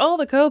joke like, oh,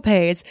 the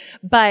co-pays,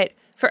 but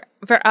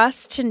for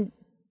us to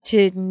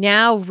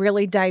now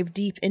really dive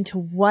deep into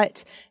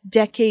what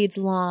decades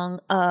long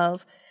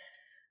of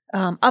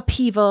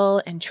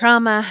upheaval and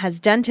trauma has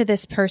done to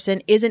this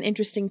person is an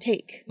interesting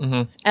take.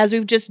 As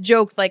we've just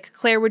joked, like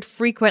Claire would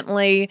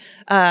frequently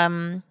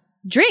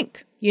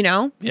drink,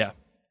 Yeah.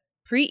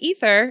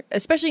 Pre-ether,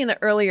 especially in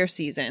the earlier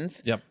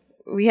seasons. Yep.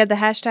 We had the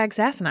hashtag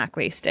Sassenach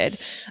wasted,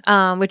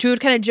 which we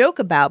would kind of joke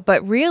about,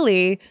 but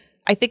really,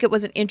 I think it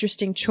was an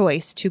interesting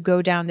choice to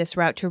go down this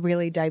route to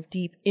really dive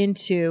deep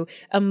into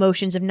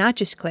emotions of not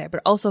just Claire,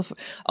 but also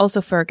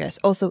Fergus,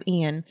 also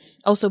Ian,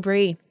 also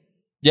Bree.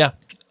 Yeah.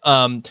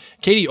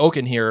 Katie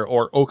Oken here,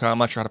 or Oka, I'm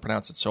not sure how to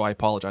pronounce it, so I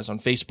apologize, on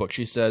Facebook.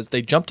 She says,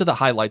 they jumped to the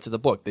highlights of the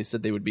book. They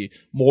said they would be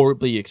more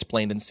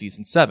explained in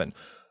season 7,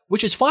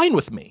 which is fine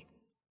with me.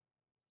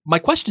 My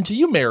question to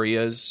you, Mary,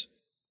 is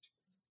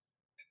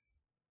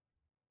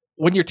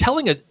when you're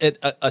telling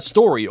a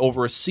story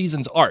over a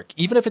season's arc,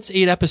 even if it's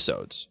 8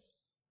 episodes,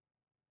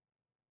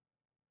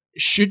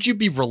 should you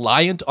be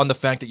reliant on the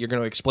fact that you're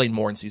going to explain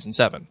more in season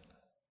 7?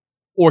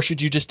 Or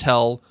should you just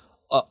tell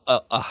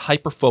a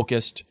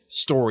hyper-focused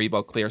story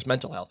about Claire's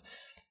mental health?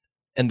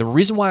 And the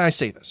reason why I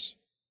say this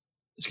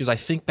is because I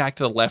think back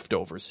to The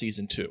Leftovers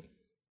season 2.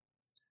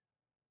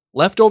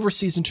 Leftovers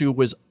season 2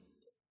 was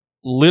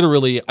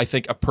literally, I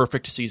think, a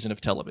perfect season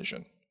of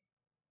television.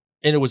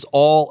 And it was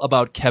all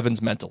about Kevin's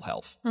mental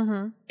health.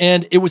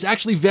 And it was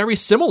actually very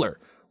similar,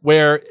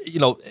 where,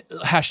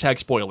 hashtag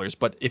spoilers,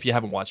 but if you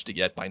haven't watched it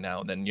yet by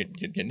now, then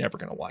you're never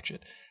going to watch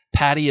it.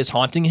 Patty is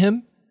haunting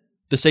him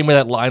the same way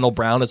that Lionel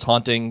Brown is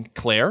haunting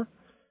Claire.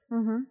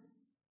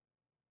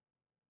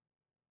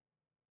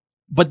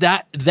 But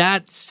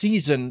that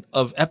season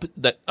of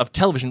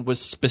television was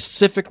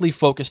specifically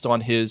focused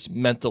on his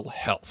mental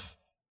health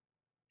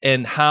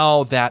and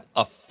how that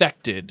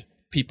affected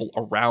people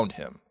around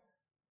him.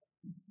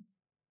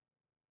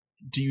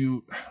 Do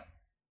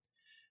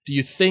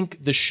you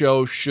think the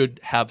show should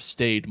have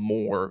stayed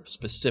more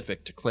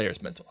specific to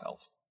Claire's mental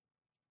health?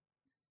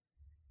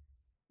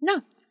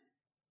 No.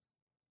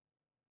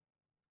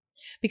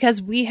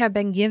 Because we have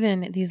been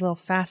given these little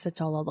facets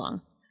all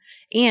along.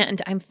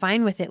 And I'm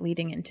fine with it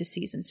leading into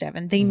season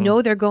 7. They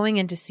know they're going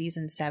into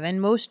season 7.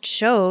 Most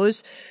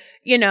shows,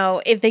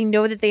 if they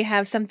know that they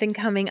have something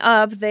coming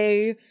up,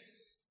 they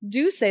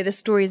do say the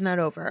story's not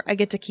over. I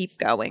get to keep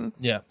going.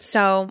 Yeah.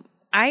 So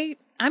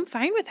I'm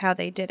fine with how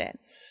they did it.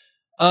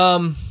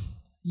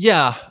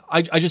 Yeah.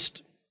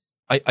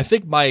 I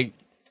think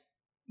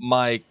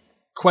my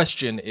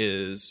question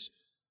is,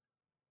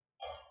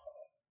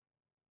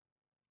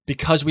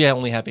 because we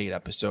only have 8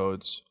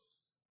 episodes,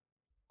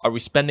 are we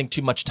spending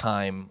too much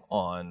time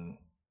on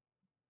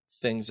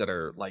things that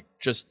are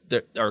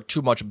that are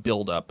too much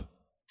build up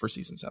for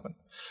season 7?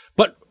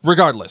 But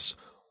regardless,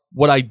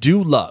 what I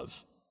do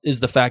love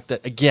is the fact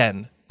that,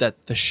 again,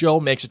 that the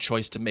show makes a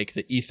choice to make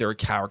the ether a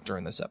character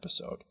in this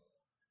episode.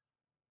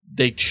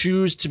 They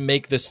choose to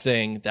make this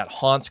thing that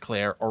haunts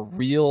Claire a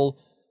real,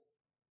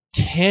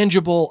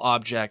 tangible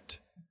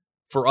object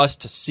for us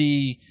to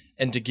see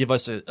and to give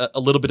us a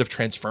little bit of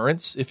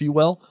transference, if you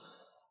will.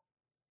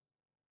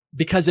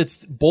 Because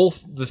it's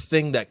both the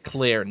thing that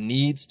Claire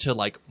needs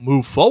to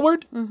move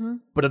forward,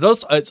 but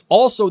it's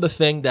also the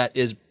thing that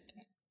is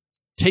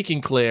taking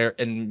Claire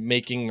and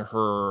making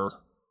her,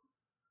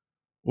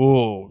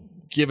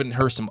 giving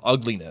her some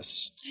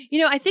ugliness.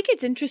 I think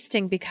it's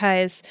interesting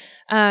because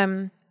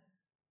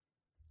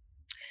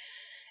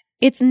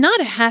it's not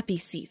a happy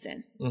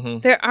season.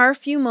 There are a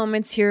few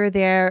moments here or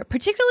there,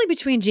 particularly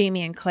between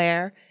Jamie and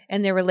Claire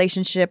and their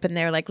relationship and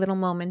their little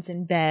moments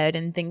in bed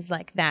and things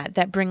like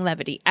that bring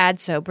levity.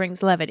 Adso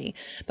brings levity.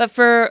 But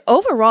for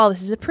overall,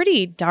 this is a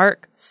pretty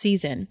dark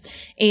season.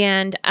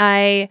 And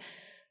I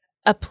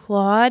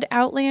applaud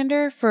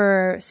Outlander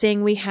for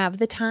saying we have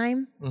the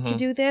time to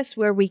do this,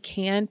 where we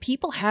can.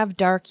 People have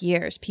dark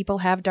years. People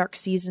have dark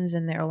seasons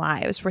in their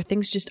lives where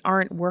things just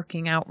aren't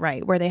working out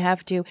right, where they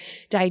have to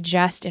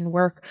digest and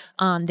work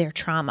on their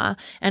trauma.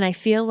 And I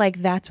feel like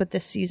that's what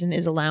this season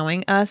is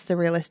allowing us, the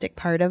realistic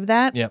part of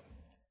that. Yep.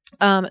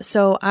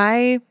 So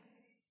I'm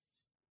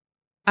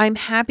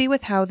happy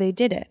with how they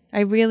did it.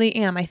 I really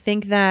am. I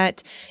think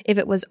that if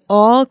it was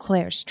all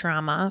Claire's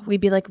trauma, we'd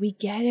be like, we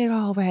get it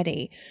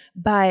already.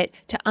 But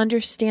to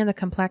understand the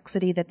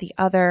complexity that the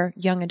other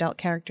young adult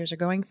characters are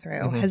going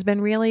through has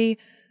been really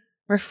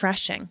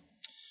refreshing.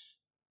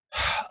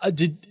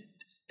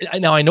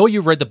 Now, I know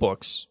you've read the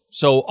books,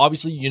 so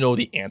obviously you know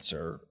the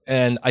answer.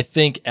 And I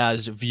think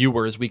as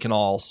viewers, we can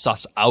all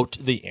suss out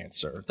the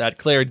answer, that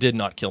Claire did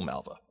not kill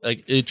Malva.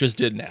 It just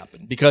didn't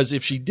happen. Because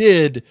if she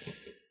did,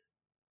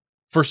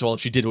 first of all, if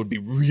she did, it would be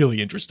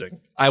really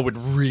interesting. I would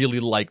really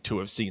like to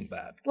have seen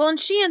that. Well, and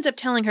she ends up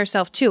telling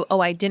herself too,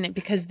 I didn't,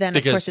 because then,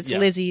 of course, it's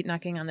Lizzie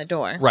knocking on the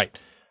door. Right.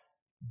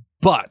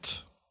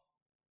 But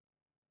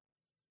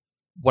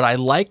what I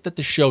like that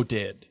the show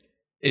did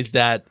is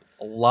that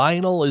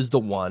Lionel is the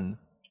one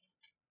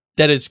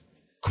that is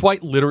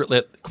quite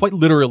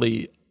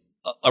literally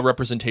a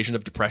representation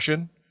of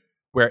depression,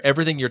 where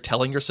everything you're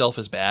telling yourself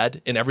is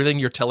bad and everything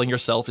you're telling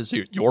yourself is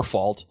your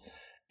fault.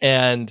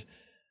 And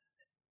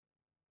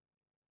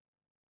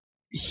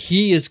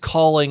he is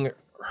calling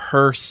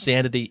her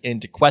sanity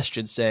into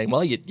question, saying,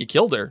 well, you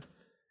killed her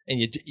and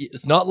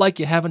it's not like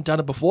you haven't done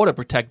it before to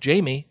protect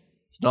Jamie.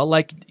 It's not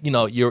like,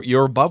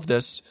 you're above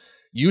this.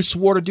 You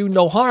swore to do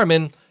no harm,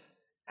 and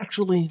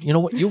actually, you know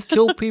what? You've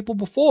killed people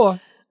before.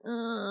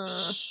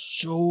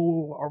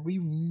 So are we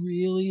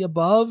really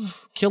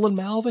above killing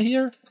Malva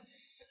here?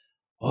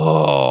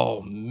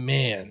 Oh,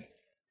 man.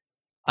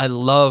 I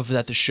love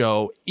that the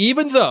show,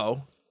 even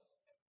though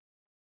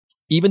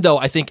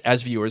I think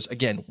as viewers,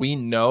 again, we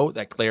know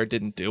that Claire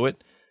didn't do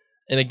it.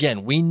 And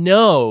again, we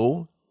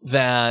know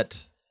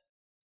that,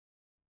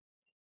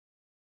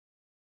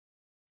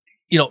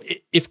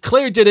 if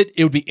Claire did it,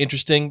 it would be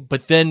interesting.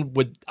 But then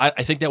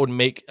I think that would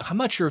make, I'm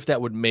not sure if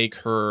that would make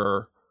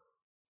her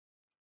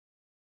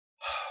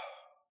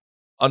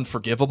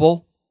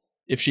unforgivable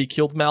if she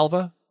killed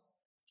Malva.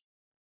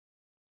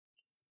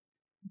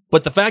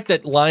 But the fact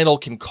that Lionel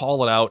can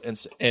call it out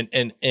and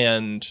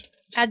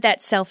add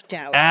that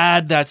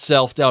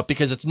self-doubt.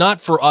 Because it's not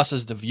for us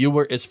as the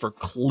viewer, it's for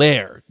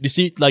Claire. Do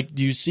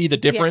you see the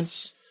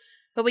difference? Yes.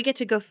 But we get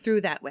to go through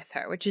that with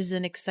her, which is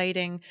not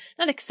exciting,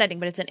 but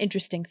it's an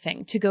interesting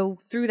thing to go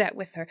through that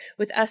with her,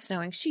 with us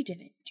knowing she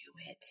didn't do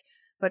it,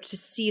 but to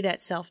see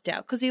that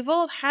self-doubt. Because we've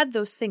all had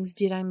those things.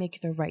 Did I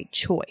make the right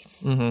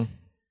choice? Mm-hmm.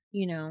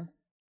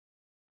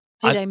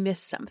 Did I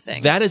miss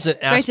something? That is an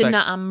aspect. Granted,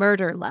 not on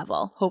murder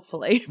level,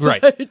 hopefully.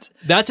 Right. But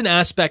That's an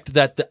aspect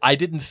that I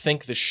didn't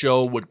think the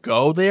show would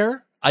go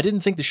there. I didn't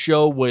think the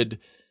show would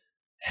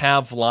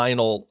have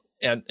Lionel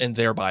and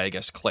thereby, I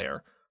guess,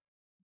 Claire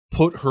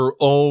put her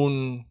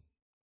own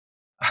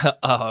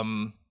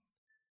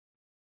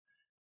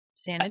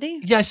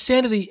sanity?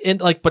 Sanity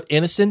but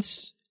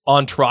innocence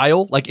on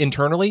trial,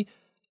 internally.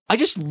 I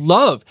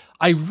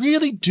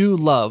really do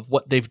love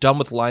what they've done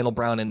with Lionel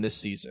Brown in this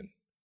season.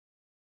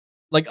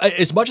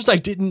 As much as I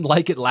didn't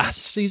like it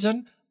last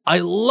season, I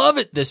love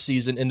it this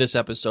season in this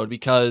episode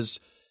because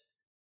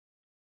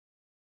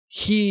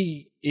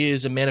he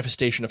is a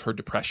manifestation of her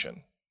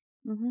depression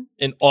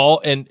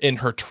and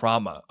her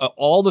trauma.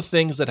 All the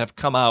things that have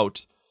come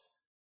out,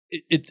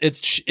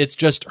 it's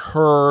just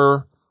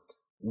her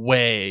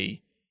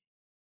way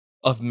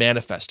of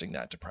manifesting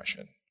that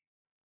depression.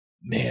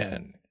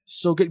 Man,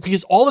 so good.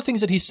 Because all the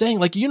things that he's saying,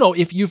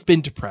 if you've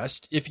been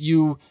depressed, if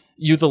you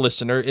the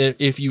listener,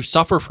 if you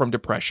suffer from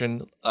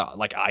depression,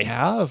 like I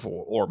have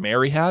or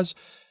Mary has,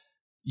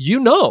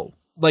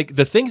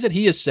 the things that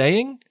he is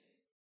saying,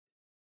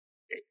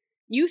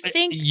 you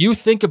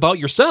think about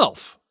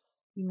yourself.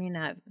 You may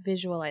not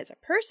visualize a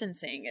person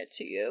saying it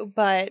to you,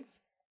 but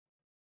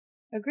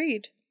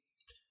agreed.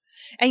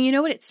 And you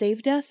know what it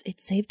saved us? It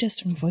saved us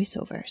from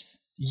voiceovers.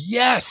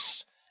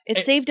 Yes.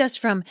 It saved us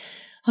from,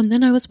 and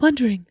then I was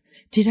wondering,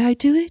 did I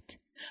do it?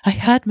 I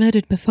had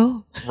murdered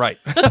before. Right.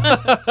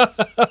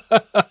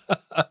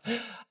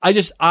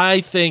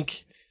 I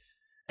think,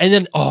 and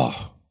then,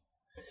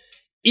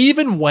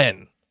 even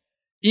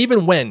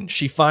when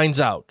she finds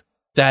out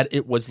that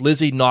it was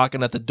Lizzie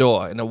knocking at the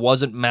door and it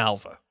wasn't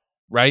Malva,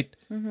 right?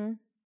 Mm-hmm.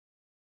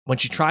 When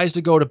she tries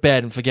to go to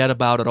bed and forget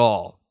about it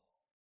all,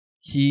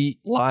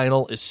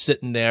 Lionel is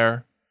sitting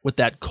there with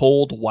that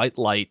cold white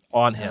light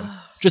on him,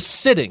 just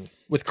sitting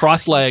with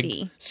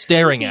cross-legged,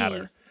 staring at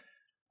her.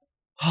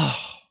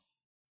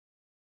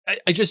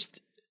 I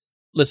just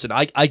listen.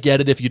 I get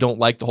it if you don't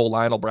like the whole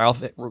Lionel Brown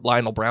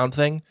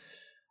thing.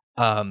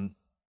 I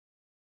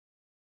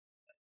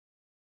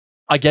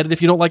get it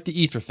if you don't like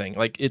the ether thing.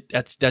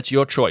 That's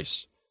your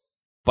choice.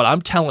 But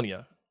I'm telling you,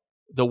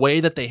 the way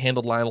that they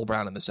handled Lionel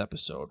Brown in this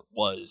episode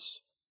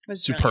was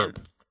superb,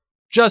 brilliant.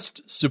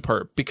 Just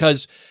superb.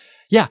 Because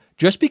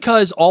just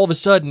because all of a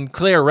sudden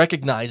Claire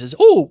recognizes,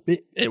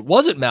 it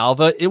wasn't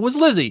Malva, it was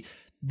Lizzie.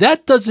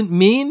 That doesn't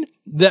mean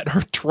that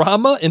her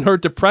trauma and her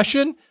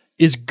depression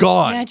is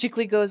gone.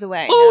 Magically goes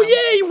away.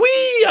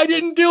 Oh, yay, I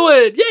didn't do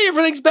it. Yay,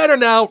 everything's better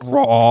now.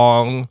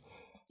 Wrong.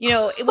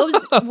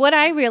 What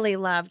I really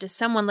loved is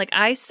someone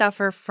I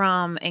suffer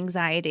from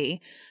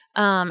anxiety.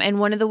 And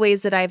one of the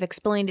ways that I've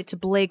explained it to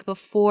Blake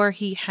before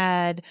he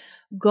had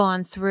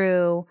gone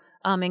through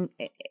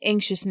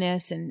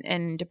anxiousness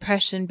and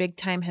depression big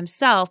time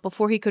himself,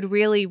 before he could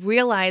really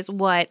realize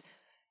what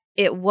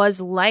it was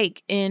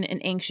like in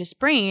an anxious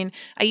brain,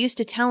 I used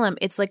to tell him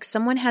it's like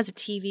someone has a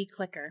TV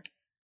clicker.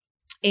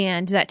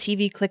 And that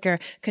TV clicker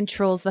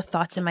controls the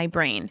thoughts in my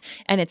brain,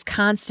 and it's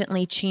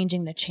constantly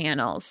changing the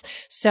channels.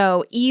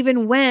 So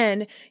even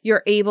when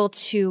you're able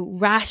to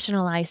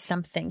rationalize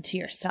something to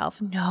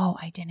yourself, no,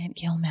 I didn't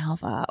kill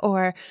Malva,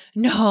 or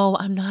no,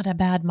 I'm not a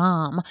bad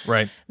mom.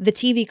 Right. The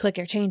TV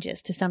clicker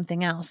changes to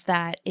something else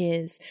that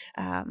is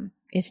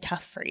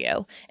tough for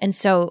you. And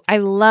so I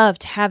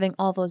loved having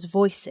all those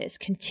voices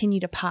continue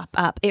to pop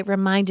up. It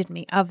reminded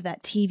me of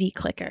that TV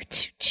clicker.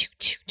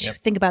 Yep.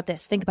 Think about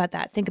this, think about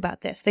that, think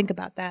about this, think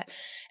about that.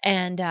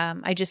 And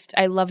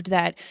I loved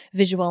that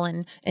visual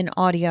and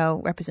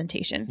audio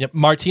representation. Yep.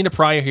 Martina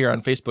Pryor here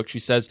on Facebook, she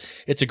says,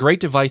 it's a great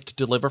device to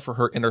deliver for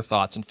her inner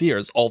thoughts and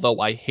fears, although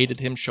I hated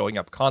him showing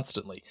up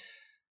constantly.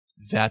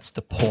 That's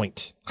the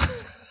point.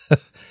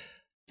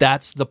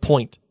 That's the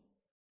point.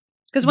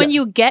 Because when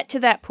you get to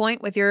that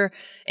point with your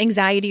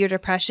anxiety or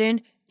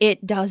depression,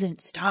 it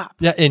doesn't stop.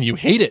 Yeah, and you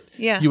hate it.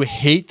 Yeah. You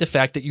hate the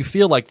fact that you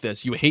feel like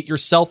this. You hate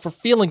yourself for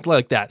feeling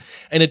like that.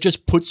 And it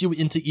just puts you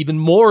into even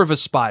more of a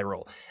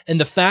spiral. And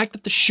the fact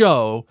that the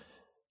show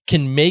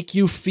can make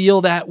you feel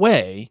that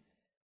way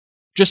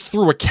just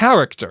through a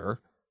character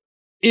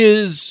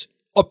is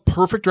a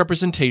perfect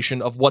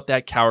representation of what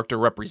that character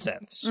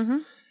represents. Mm-hmm.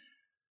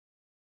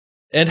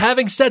 And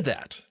having said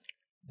that,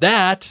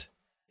 that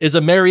is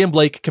a Mary and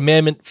Blake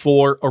commandment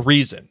for a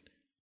reason.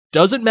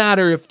 Doesn't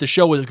matter if the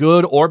show is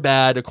good or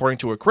bad according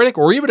to a critic,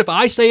 or even if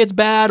I say it's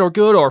bad or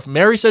good, or if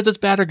Mary says it's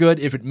bad or good,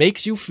 if it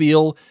makes you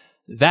feel,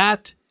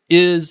 that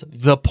is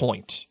the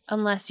point.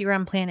 Unless you're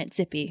on Planet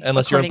Zippy.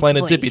 Unless you're on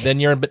Planet Zippy, then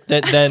you're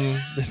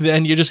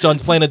then you're just on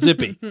Planet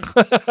Zippy.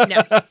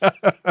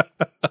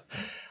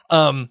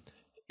 No.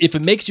 If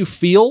it makes you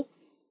feel,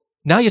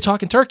 now you're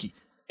talking turkey.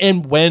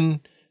 And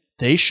when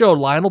they showed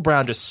Lionel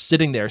Brown just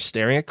sitting there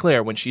staring at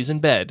Claire when she's in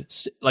bed,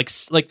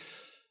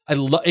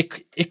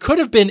 it could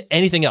have been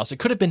anything else. It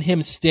could have been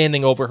him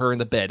standing over her in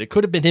the bed. It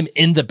could have been him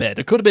in the bed.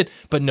 It could have been,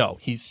 but no,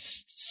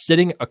 he's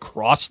sitting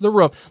across the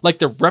room. Like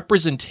the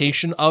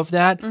representation of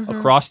that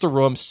across the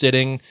room,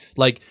 sitting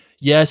like,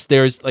 yes,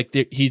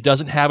 he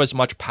doesn't have as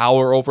much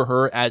power over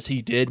her as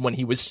he did when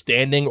he was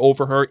standing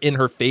over her in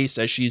her face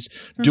as she's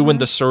doing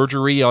the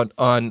surgery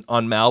on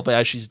Malva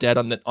as she's dead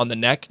on the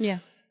neck. Yeah.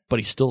 But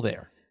he's still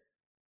there.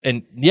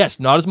 And yes,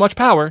 not as much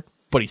power,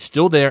 but he's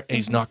still there and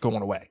he's not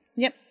going away.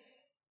 Yep.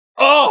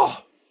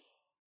 Oh,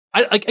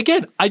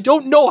 I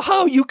don't know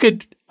how you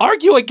could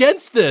argue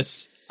against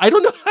this. I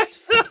don't know.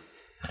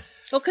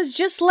 Well, because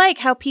just like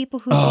how people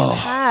who do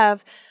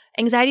have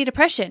anxiety,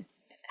 depression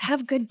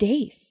have good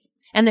days.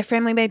 And their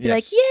family may be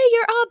like, yeah,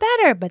 you're all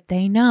better. But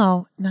they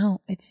know,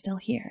 no, it's still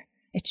here.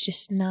 It's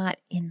just not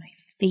in my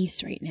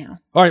face right now.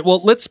 All right. Well,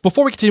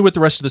 before we continue with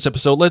the rest of this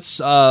episode, let's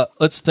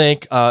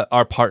thank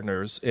our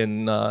partners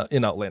in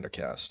Outlander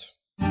Cast.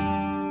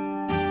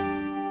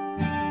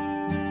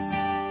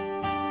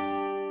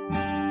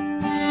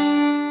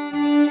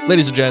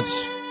 Ladies and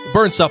gents,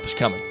 Burn Supper's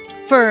coming.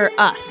 For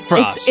us. For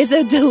us. It's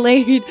a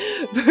delayed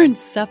Burn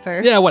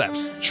Supper. Yeah, whatever.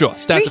 Sure.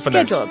 Stats and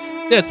finesse.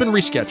 Rescheduled. Yeah, it's been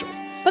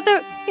rescheduled. But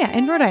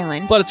in Rhode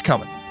Island. But it's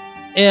coming.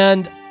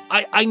 And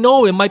I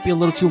know it might be a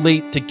little too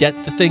late to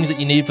get the things that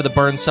you need for the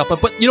Burn Supper,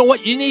 but you know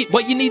what you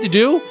need to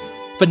do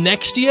for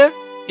next year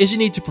is you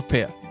need to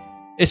prepare.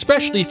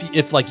 Especially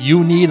if like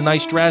you need a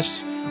nice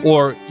dress,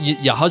 or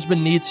your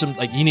husband needs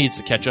he needs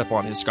to catch up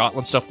on his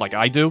Scotland stuff like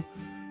I do.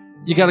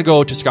 You got to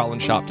go to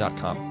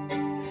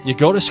scotlandshop.com. You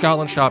go to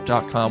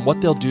scotlandshop.com.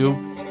 What they'll do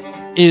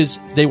is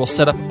they will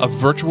set up a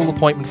virtual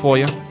appointment for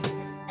you.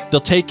 They'll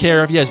take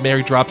care of you as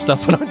Mary drops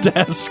stuff on our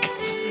desk.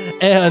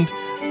 And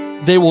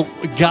they will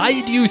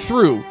guide you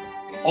through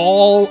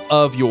all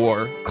of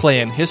your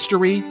clan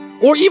history.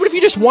 Or even if you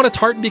just want a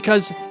tartan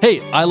because,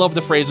 hey, I love the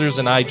Frasers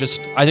and I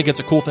think it's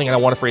a cool thing and I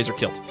want a Fraser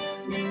kilt.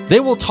 They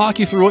will talk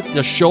you through it.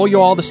 They'll show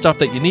you all the stuff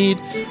that you need.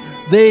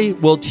 They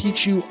will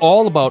teach you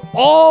all about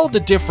all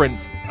the different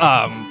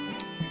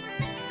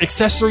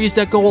accessories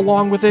that go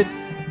along with it.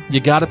 You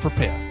got to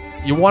prepare.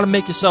 You want to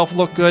make yourself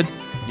look good,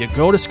 you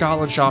go to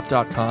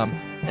scotlandshop.com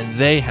and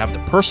they have the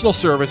personal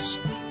service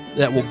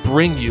that will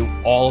bring you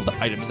all of the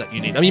items that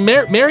you need. I mean,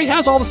 Mary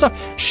has all the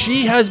stuff.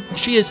 She has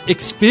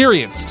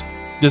experienced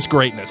this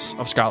greatness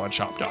of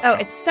scotlandshop.com. Oh,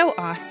 it's so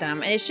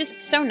awesome. And it's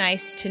just so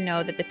nice to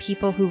know that the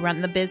people who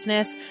run the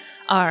business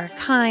are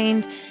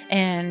kind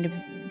and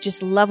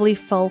just lovely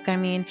folk. I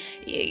mean,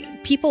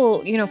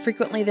 people,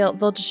 frequently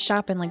they'll just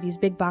shop in like these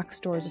big box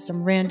stores or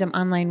some random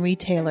online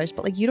retailers,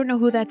 but like you don't know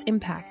who that's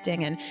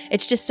impacting. And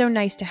it's just so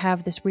nice to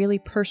have this really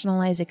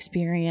personalized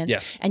experience.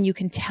 Yes. And you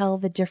can tell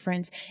the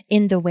difference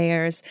in the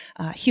wares.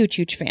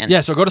 Huge fan.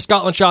 Yeah, so go to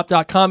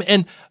scotlandshop.com.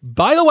 And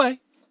by the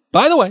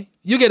way,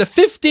 you get a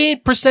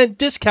 15%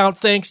 discount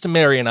thanks to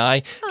Mary and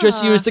I.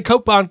 Just use the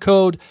coupon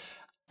code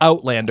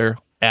Outlander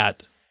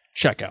at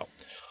checkout.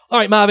 All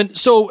right, Marvin.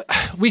 So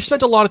we've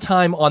spent a lot of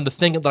time on the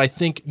thing that I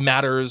think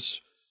matters,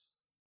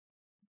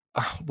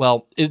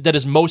 that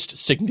is most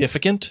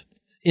significant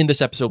in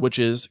this episode, which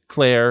is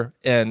Claire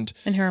and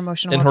her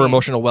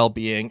emotional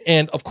well-being.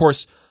 And of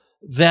course,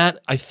 that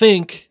I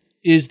think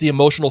is the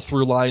emotional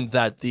through line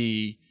that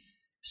the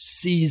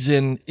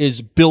season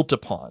is built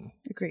upon.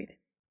 Agreed.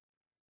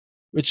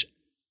 Which,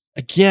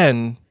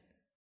 again,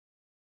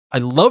 I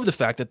love the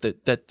fact that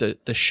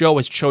the show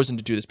has chosen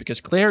to do this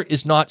because Claire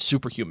is not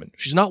superhuman.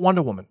 She's not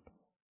Wonder Woman.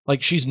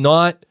 Like, she's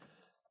not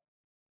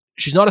a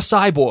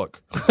cyborg,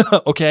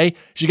 okay?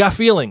 She's got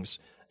feelings,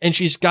 and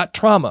she's got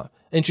trauma,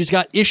 and she's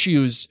got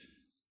issues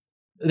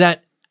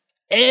that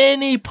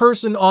any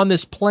person on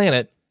this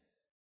planet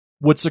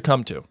would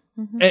succumb to.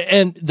 Mm-hmm.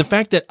 And the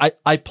fact that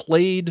I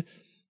played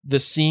the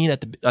scene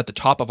at the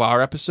top of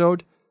our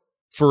episode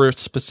for a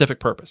specific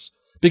purpose,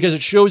 because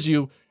it shows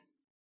you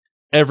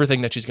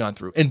everything that she's gone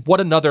through. And what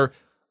another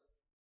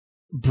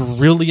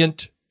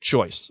brilliant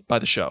choice by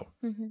the show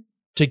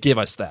to give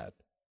us that.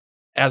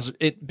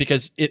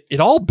 Because it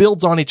all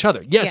builds on each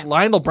other. Yes, yeah.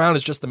 Lionel Brown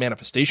is just the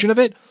manifestation of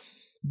it,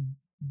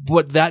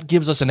 but that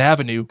gives us an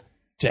avenue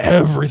to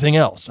everything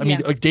else. I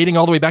mean, dating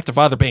all the way back to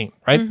Father Bane,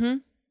 right? Mm-hmm.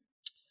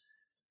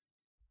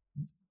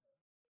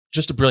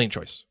 Just a brilliant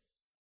choice.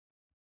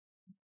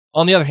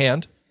 On the other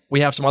hand,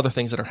 we have some other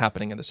things that are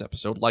happening in this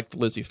episode, like the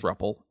Lizzie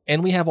throuple,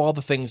 and we have all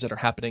the things that are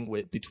happening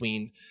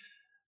between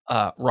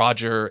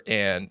Roger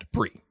and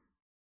Bree.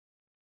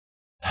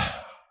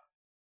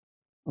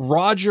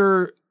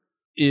 Roger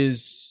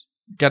is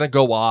gonna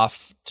go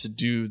off to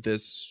do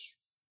this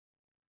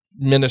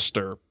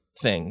minister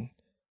thing,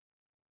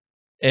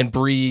 and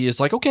Bree is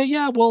like, "Okay,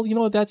 yeah, well,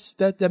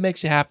 that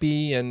makes you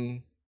happy,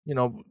 and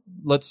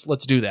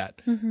let's do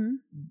that." Mm-hmm.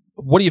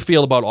 What do you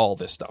feel about all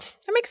this stuff?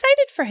 I'm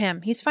excited for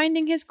him. He's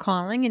finding his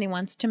calling and he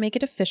wants to make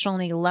it official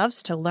and he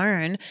loves to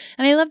learn.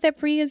 And I love that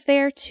Bree is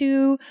there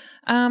to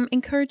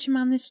encourage him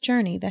on this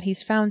journey, that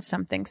he's found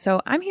something.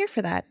 So I'm here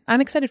for that. I'm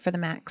excited for the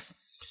Max.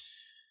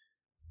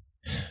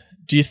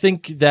 Do you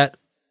think that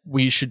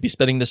we should be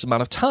spending this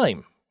amount of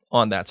time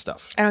on that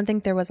stuff? I don't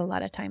think there was a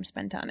lot of time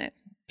spent on it.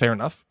 Fair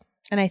enough.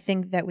 And I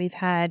think that we've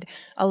had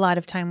a lot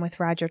of time with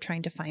Roger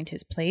trying to find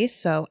his place.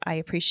 So I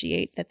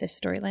appreciate that this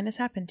storyline has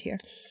happened here.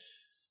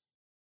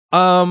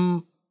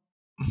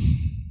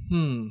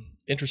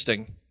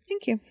 Interesting.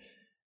 Thank you.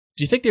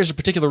 Do you think there's a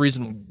particular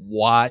reason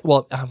why?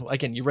 Well,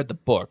 again, you read the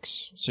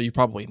books, so you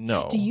probably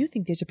know. Do you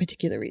think there's a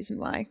particular reason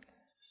why?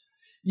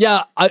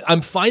 Yeah,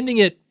 I'm finding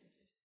it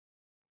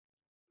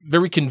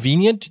very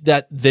convenient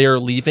that they're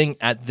leaving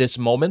at this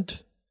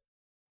moment.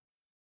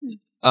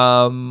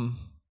 Almost,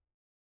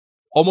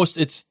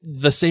 it's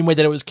the same way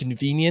that it was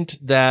convenient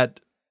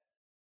that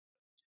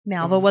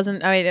Malva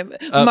wasn't.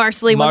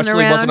 Marsley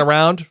wasn't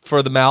around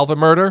for the Malva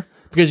murder,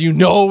 because it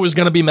was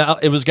going to be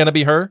it was going to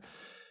be her.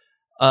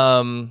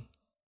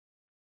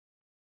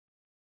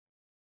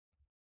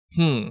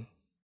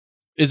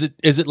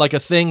 Is it like a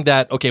thing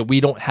that, okay,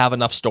 we don't have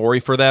enough story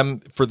for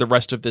them for the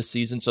rest of this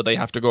season, so they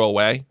have to go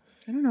away?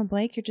 I don't know,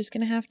 Blake. You're just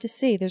going to have to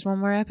see. There's one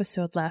more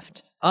episode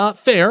left.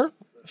 Fair.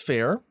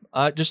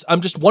 I'm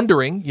just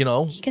wondering,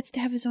 He gets to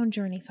have his own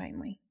journey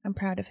finally. I'm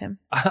proud of him.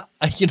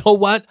 You know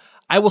what?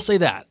 I will say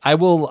that. I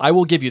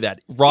will give you that.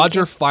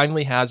 Roger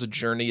finally has a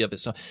journey of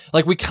his own.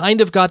 Like, we kind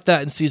of got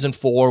that in season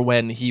 4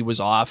 when he was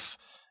off,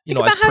 Think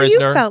as about how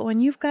prisoner. you felt when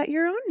you've got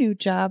your own new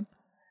job.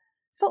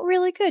 Felt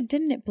really good,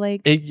 didn't it,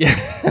 Blake? Yeah.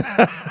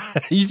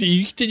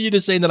 You continue to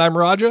say that I'm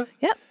Roger?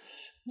 Yep.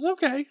 It's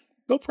okay.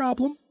 No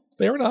problem.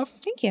 Fair enough.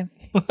 Thank you.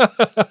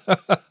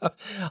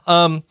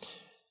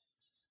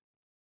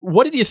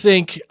 What did you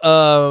think?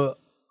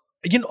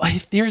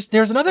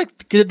 There's another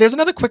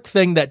quick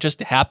thing that just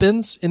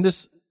happens in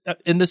this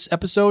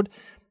episode.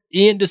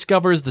 Ian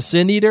discovers the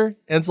Sin Eater,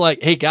 and it's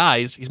like, hey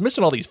guys, he's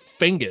missing all these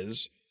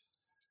fingers.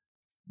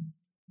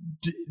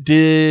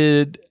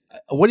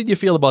 What did you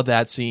feel about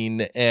that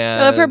scene?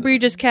 And I love how Bree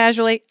just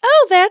casually,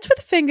 oh, that's where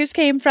the fingers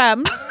came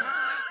from.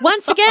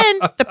 Once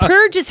again, the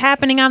purge is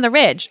happening on the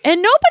ridge, and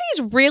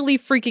nobody's really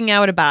freaking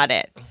out about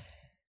it.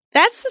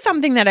 That's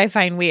something that I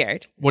find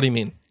weird. What do you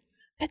mean?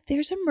 That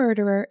there's a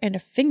murderer and a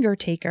finger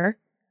taker,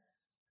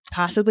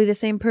 possibly the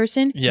same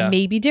person,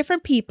 maybe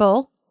different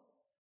people,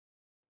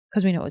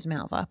 because we know it was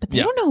Malva, but they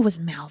don't know it was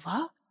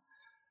Malva.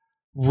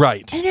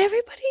 Right. And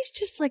everybody's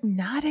just like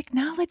not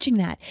acknowledging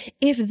that.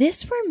 If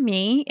this were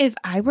me, if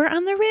I were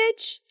on the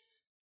ridge,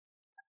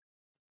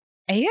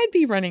 A, I'd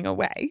be running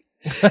away.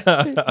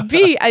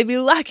 B, I'd be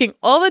locking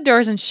all the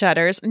doors and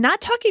shutters, not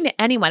talking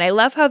to anyone. I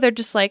love how they're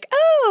just like,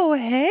 oh,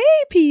 hey,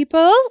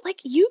 people. Like,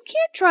 you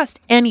can't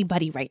trust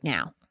anybody right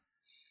now.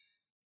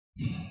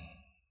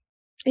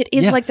 It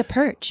is like the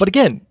purge. But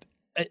again,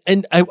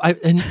 and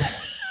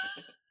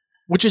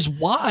which is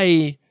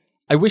why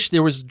I wish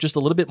there was just a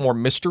little bit more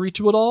mystery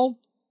to it all.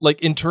 Like,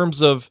 in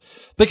terms of,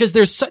 because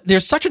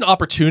there's such an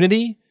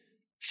opportunity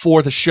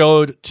for the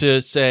show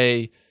to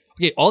say,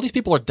 okay, all these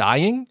people are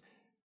dying,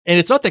 and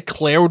it's not that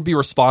Claire would be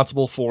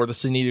responsible for the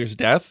Sin Eater's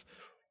death,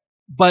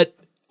 but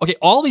okay,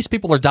 all these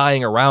people are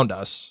dying around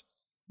us.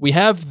 We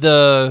have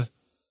the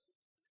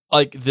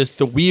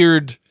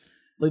weird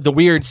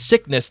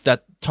sickness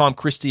that Tom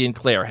Christie and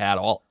Claire had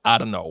all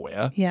out of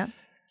nowhere. Yeah.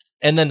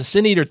 And then the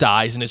Sin Eater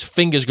dies and his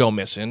fingers go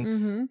missing.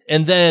 Mm-hmm.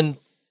 And then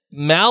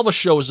Malva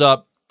shows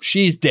up.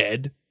 She's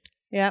dead.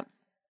 Yeah.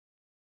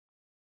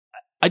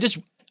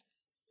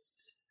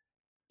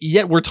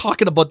 Yet we're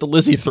talking about the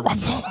Lizzie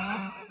throuple.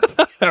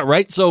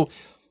 Right? So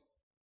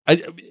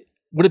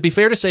would it be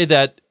fair to say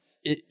that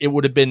it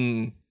would have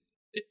been,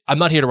 I'm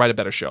not here to write a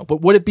better show,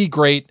 but would it be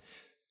great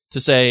to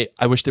say,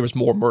 I wish there was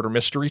more murder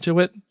mystery to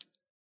it?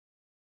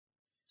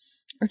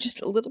 Or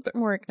just a little bit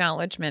more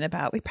acknowledgement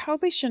about, we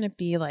probably shouldn't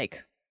be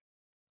like,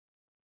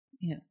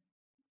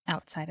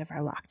 outside of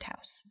our locked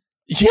house.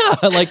 Yeah,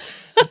 like,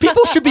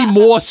 people should be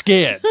more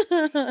scared.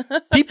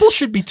 People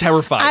should be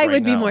terrified. I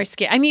would be more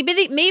scared. I mean,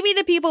 maybe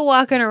the people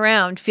walking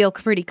around feel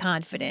pretty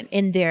confident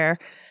in their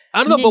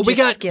I don't know, but we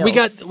got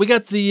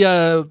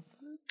the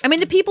I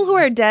mean, the people who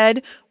are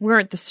dead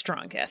weren't the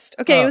strongest.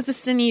 Okay, it was the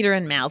Sin Eater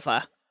and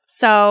Malva.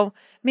 So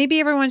maybe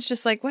everyone's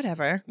just like,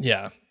 whatever.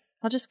 Yeah.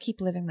 I'll just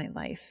keep living my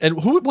life.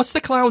 And what's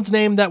the clown's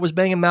name that was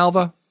banging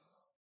Malva?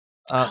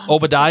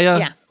 Obadiah?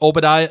 Yeah.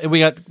 Obadiah. We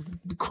got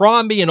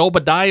Crombie and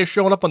Obadiah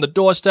showing up on the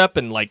doorstep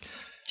and like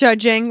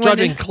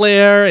Judging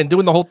Claire and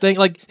doing the whole thing.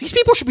 Like, these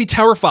people should be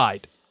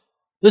terrified.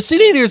 The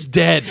Senator's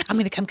dead. I'm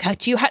going to come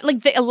cut you.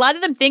 Like, a lot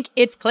of them think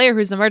it's Claire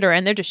who's the murderer,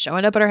 and they're just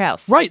showing up at her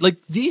house. Right. Like,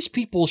 these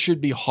people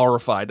should be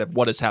horrified at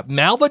what has happened.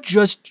 Malva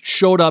just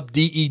showed up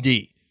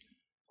DED.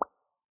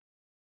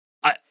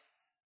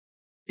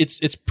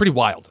 It's pretty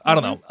wild. I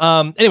don't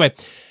know. Anyway,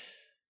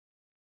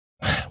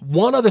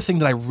 one other thing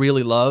that I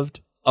really loved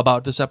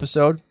about this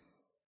episode,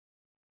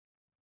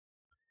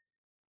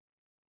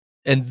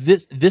 and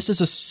this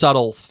is a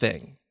subtle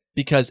thing,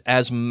 because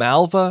as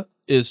Malva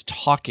is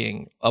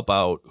talking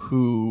about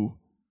who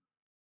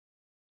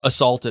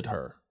assaulted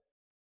her,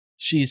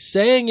 she's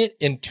saying it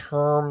in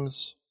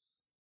terms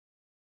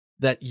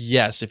that,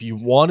 yes, if you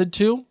wanted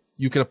to,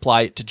 you could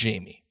apply it to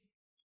Jamie.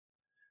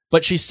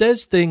 But she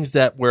says things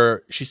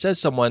she says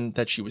someone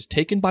that she was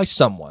taken by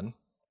someone,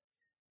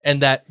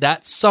 and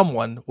that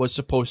someone was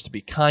supposed to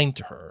be kind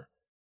to her.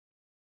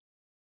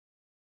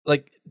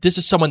 Like, this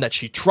is someone that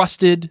she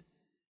trusted.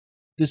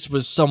 This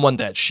was someone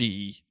that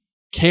she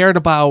cared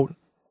about.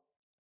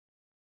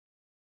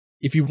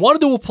 If you wanted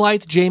to apply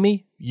it to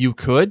Jamie, you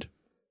could,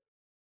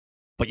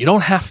 but you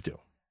don't have to.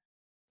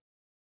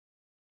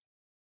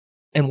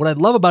 And what I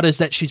love about it is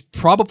that she's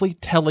probably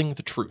telling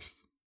the truth.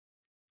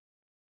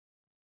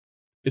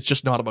 It's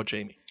just not about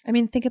Jamie. I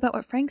mean, think about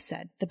what Frank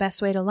said. The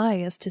best way to lie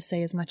is to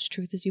say as much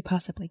truth as you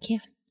possibly can.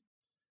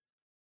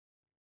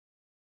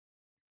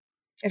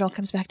 It all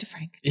comes back to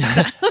Frank.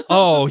 Yeah.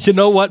 Oh, you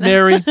know what,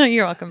 Mary?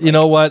 You're welcome. Frank. You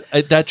know what?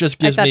 That just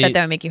gives me... I thought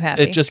that would make you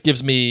happy. It just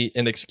gives me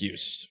an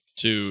excuse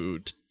to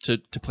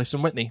play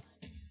some Whitney.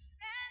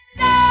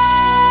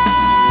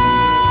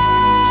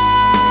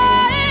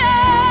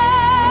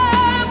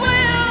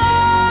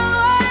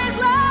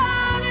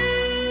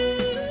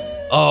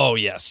 Oh,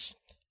 yes.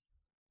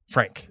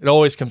 Frank. It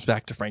always comes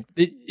back to Frank.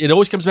 It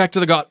always comes back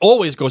to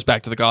always goes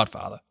back to the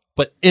Godfather.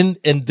 But in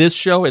this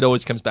show, it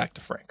always comes back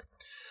to Frank.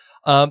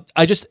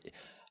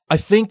 I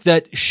think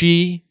that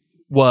she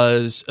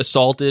was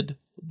assaulted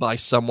by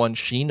someone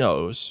she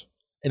knows,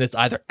 and it's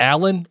either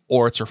Allan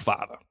or it's her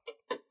father.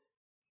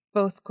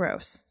 Both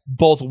gross.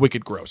 Both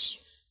wicked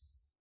gross.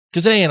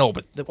 Because it ain't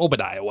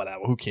Obadiah,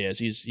 whatever. Who cares?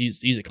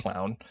 He's a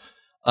clown.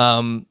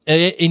 And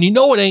you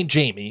know it ain't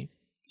Jamie,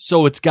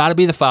 so it's got to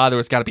be the father.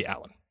 It's got to be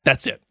Allan.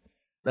 That's it.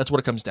 That's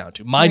what it comes down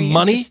to. My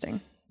money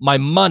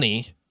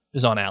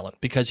is on Allan,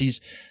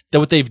 because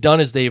what they've done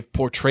is they've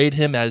portrayed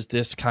him as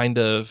this kind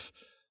of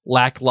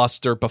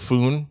lackluster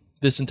buffoon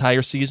this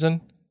entire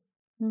season.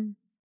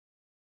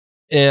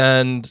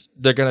 And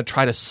they're going to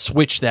try to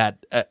switch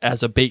that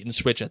as a bait and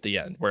switch at the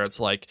end, where it's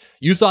like,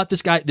 you thought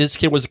this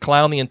kid was a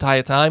clown the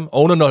entire time?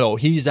 Oh, no.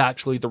 He's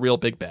actually the real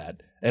big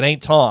bad. It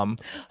ain't Tom.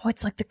 Oh,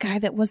 it's like the guy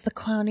that was the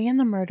clown and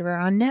the murderer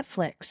on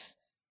Netflix.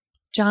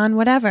 John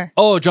whatever.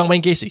 Oh, John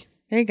Wayne Gacy.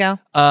 There you go.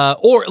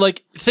 Or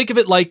like, think of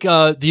it like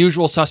The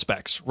Usual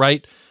Suspects,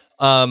 right?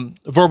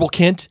 Verbal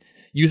Kint.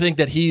 You think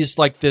that he's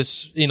like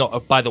this,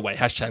 by the way,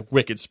 #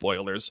 wicked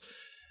spoilers.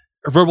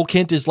 Verbal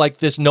Kint is like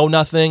this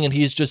know-nothing, and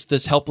he's just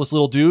this helpless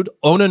little dude.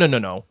 Oh,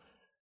 no.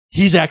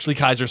 He's actually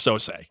Keyser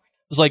Soze.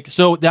 It's like,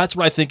 so that's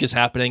what I think is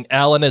happening.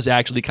 Allan is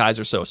actually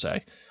Keyser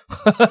Soze.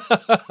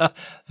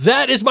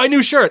 That is my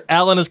new shirt.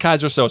 Allan is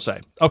Keyser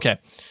Soze. Okay.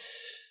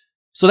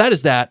 So that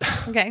is that.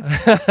 Okay.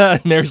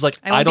 Mary's like,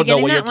 I don't know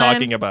what you're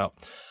talking about.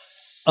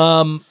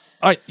 All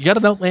right. You got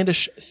an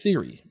outlandish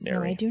theory, Mary?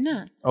 No, I do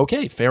not.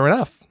 Okay. Fair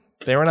enough.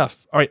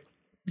 All right.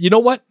 You know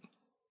what?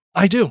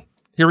 I do.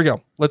 Here we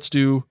go. Let's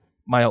do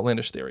my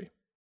outlandish theory.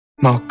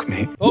 Mock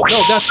me. Oh,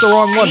 no, that's the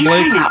wrong one,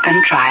 Blake. Hang up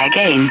and try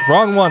again.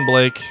 Wrong one,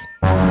 Blake.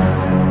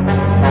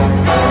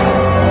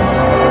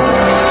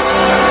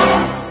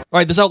 All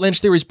right, this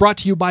outlandish theory is brought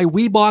to you by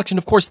WeBox, and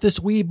of course, this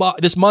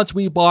month's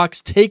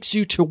WeBox takes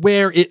you to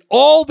where it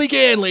all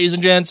began, ladies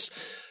and gents.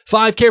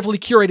 5 carefully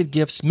curated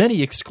gifts,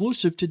 many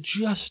exclusive to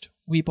just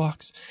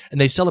WeBox,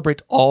 and they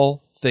celebrate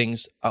all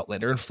things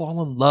Outlander and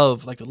fall in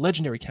love like the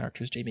legendary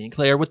characters Jamie and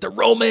Claire with the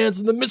romance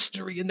and the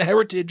mystery and the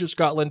heritage of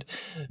Scotland.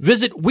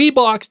 Visit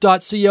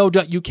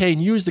webox.co.uk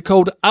and use the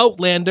code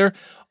Outlander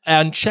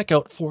and check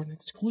out for an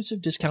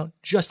exclusive discount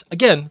just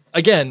again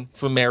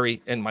for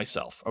Mary and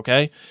myself,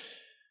 okay?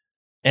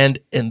 And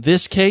in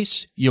this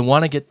case, you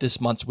want to get this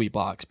month's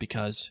WeBox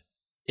because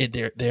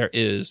there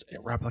is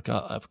a replica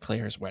of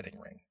Claire's wedding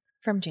ring.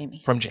 From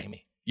Jamie.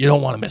 You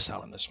don't want to miss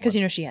out on this one. Because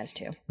you know she has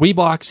two.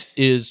 WeBox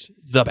is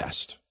the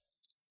best.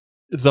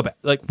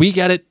 Like, we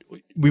get it.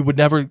 We would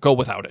never go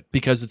without it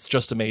because it's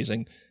just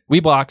amazing.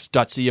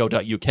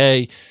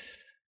 WeBox.co.uk.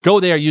 Go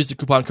there, use the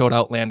coupon code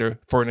Outlander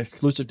for an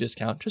exclusive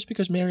discount just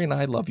because Mary and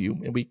I love you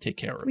and we take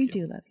care of you. We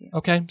do love you.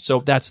 Okay, so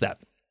that's that.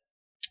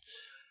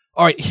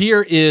 All right,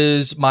 here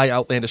is my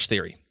outlandish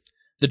theory.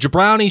 The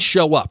Jabrownies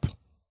show up,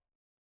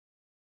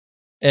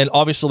 and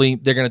obviously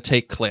they're going to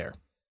take Claire.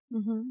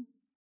 Mm-hmm.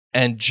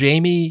 And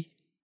Jamie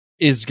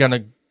is going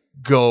to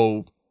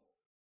go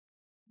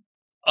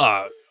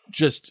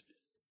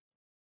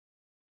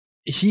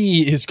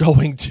he is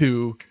going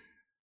to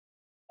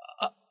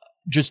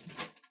just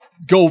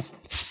go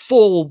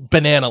full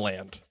banana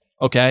land,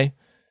 okay?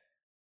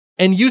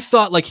 And you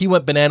thought like he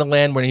went banana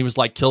land when he was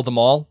like, kill them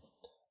all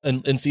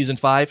in season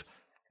 5.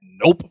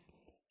 Nope.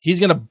 He's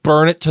going to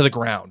burn it to the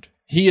ground.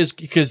 He is,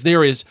 because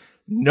there is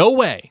no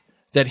way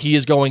that he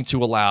is going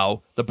to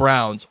allow the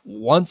Browns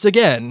once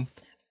again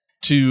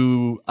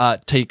to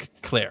take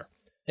Claire.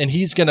 And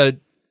he's going to,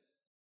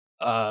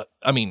 gonna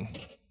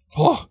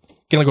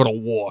go to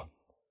war.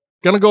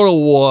 Gonna go to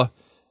war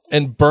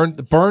and burn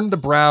the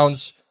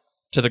Browns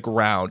to the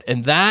ground.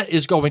 And that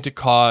is going to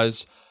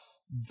cause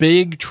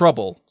big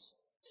trouble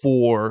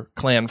for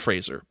Clan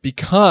Fraser,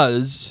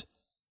 because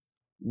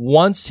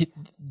once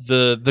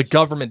the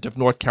government of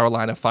North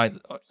Carolina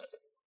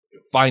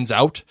finds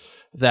out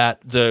that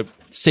the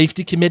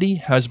safety committee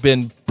has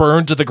been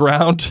burned to the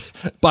ground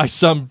by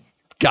some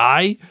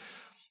guy,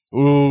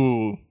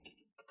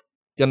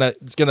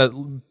 it's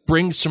gonna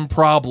bring some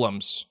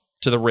problems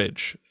to the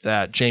Ridge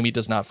that Jamie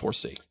does not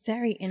foresee.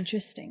 Very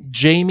interesting.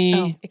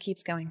 Jamie, it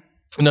keeps going.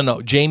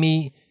 No.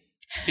 Jamie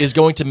is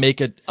going to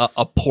make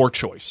a poor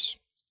choice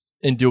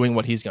in doing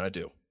what he's going to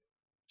do.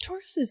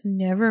 Tauruses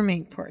never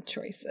make poor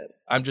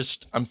choices. I'm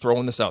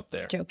throwing this out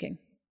there. Joking.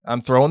 I'm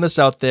throwing this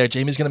out there.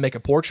 Jamie's going to make a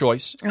poor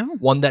choice. Oh.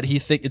 One that he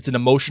think it's an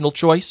emotional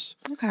choice.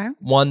 Okay.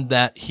 One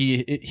that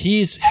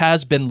he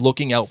has been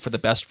looking out for the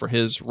best for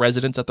his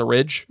residents at the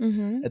Ridge.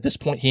 Mm-hmm. At this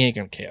point, he ain't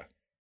going to care.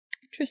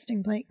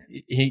 Interesting, Blake.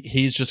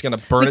 He's just going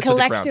to burn it to the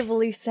ground.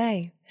 Collectively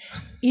say,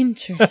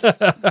 interesting.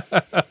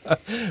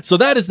 So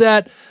that is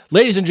that.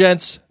 Ladies and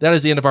gents, that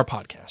is the end of our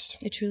podcast.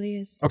 It truly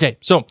is. Okay,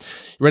 so you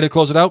ready to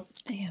close it out?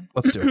 I am.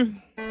 Let's do it.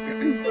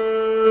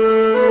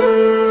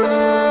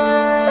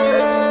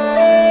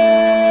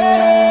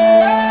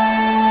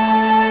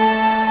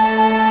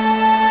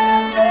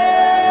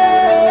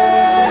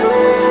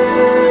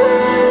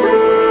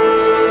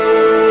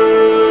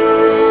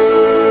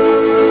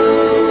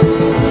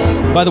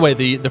 By the way,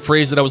 the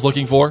phrase that I was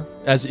looking for,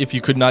 as if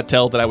you could not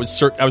tell that I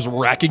was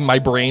racking my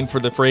brain for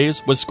the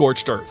phrase, was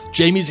scorched earth.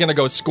 Jamie's going to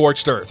go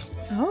scorched earth.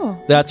 Oh.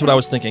 That's what I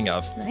was thinking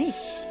of.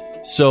 Nice.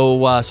 So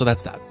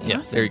that's that. Yeah,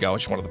 Awesome. There you go. I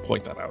just wanted to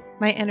point that out.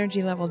 My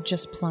energy level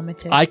just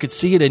plummeted. I could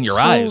see it in your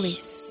Holy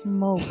eyes.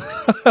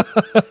 smokes.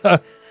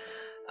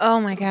 Oh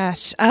my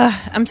gosh.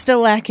 I'm still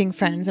lacking,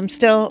 friends. I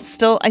still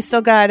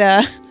got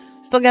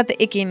the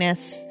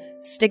ickiness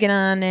sticking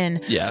on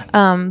in. Yeah.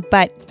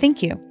 But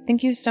thank you.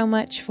 Thank you so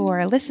much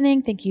for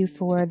listening. Thank you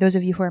for those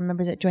of you who are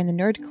members at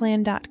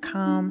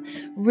jointhenerdclan.com.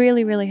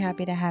 Really, really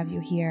happy to have you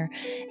here.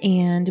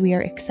 And we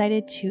are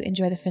excited to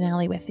enjoy the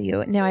finale with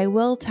you. Now, I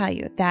will tell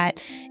you that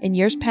in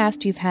years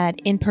past, we've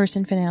had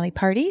in-person finale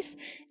parties.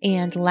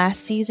 And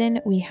last season,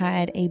 we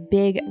had a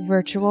big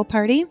virtual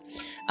party.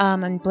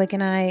 And Blake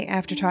and I,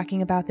 after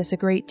talking about this a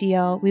great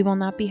deal, we will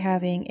not be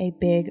having a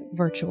big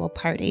virtual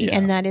party. Yeah.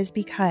 And that is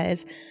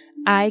because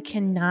I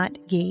cannot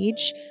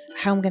gauge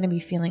how I'm going to be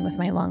feeling with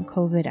my long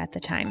COVID at the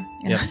time.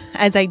 Yep.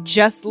 As I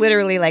just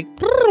literally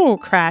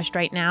crashed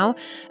right now.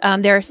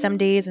 There are some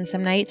days and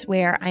some nights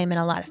where I am in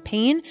a lot of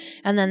pain.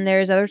 And then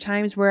there's other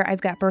times where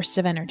I've got bursts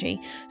of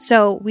energy.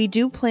 So we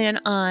do plan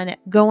on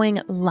going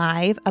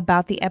live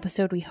about the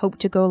episode. We hope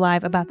to go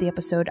live about the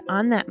episode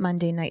on that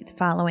Monday night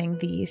following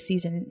the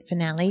season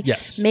finale.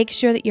 Yes. Make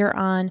sure that you're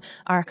on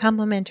our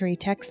complimentary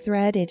text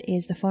thread. It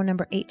is the phone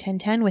number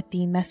 81010 with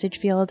the message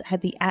field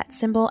had the @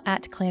 symbol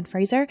at Clan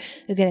Fraser.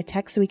 You'll get a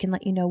text so we can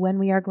let you know when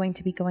we are going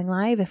to be going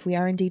live, if we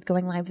are indeed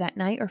going live that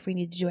night, or if we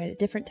need to do it at a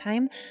different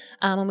time.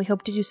 And we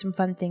hope to do some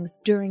fun things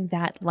during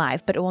that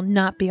live, but it will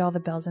not be all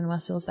the bells and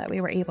whistles that we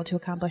were able to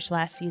accomplish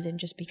last season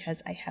just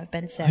because I have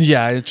been sick.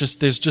 Yeah,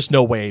 there's just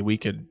no way we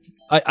could.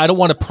 I don't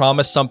want to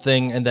promise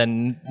something and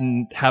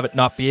then have it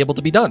not be able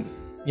to be done.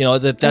 You know,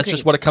 that's Agreed.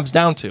 just what it comes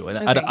down to. And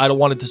Agreed. I don't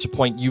want to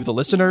disappoint you, the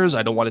listeners.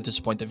 I don't want to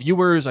disappoint the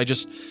viewers.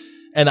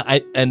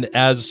 And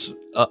as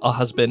a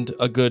husband,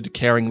 a good,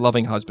 caring,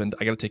 loving husband,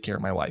 I got to take care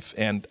of my wife.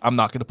 And I'm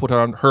not going to put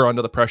her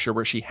under the pressure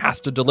where she has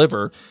to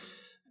deliver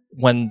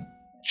when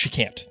she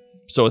can't.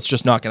 So it's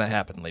just not going to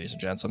happen, ladies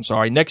and gents. I'm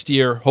sorry. Next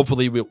year,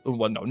 hopefully, we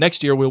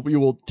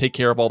will take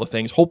care of all the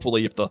things.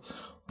 Hopefully, if the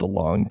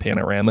long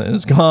panorama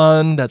is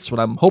gone, that's what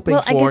I'm hoping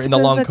for. And the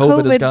long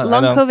COVID is gone.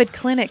 Long COVID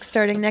clinic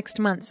starting next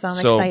month, so I'm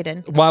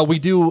excited. While we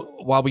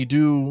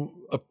do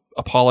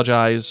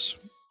apologize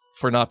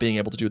for not being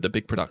able to do the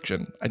big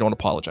production, I don't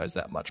apologize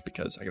that much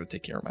because I got to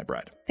take care of my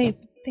bride. They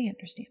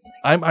understand.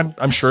 Blake.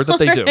 I'm sure that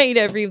they do. All right,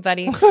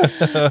 everybody.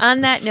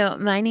 On that note,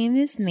 my name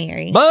is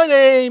Mary. My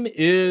name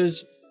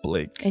is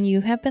Blake. And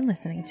you have been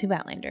listening to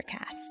Outlander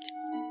Cast.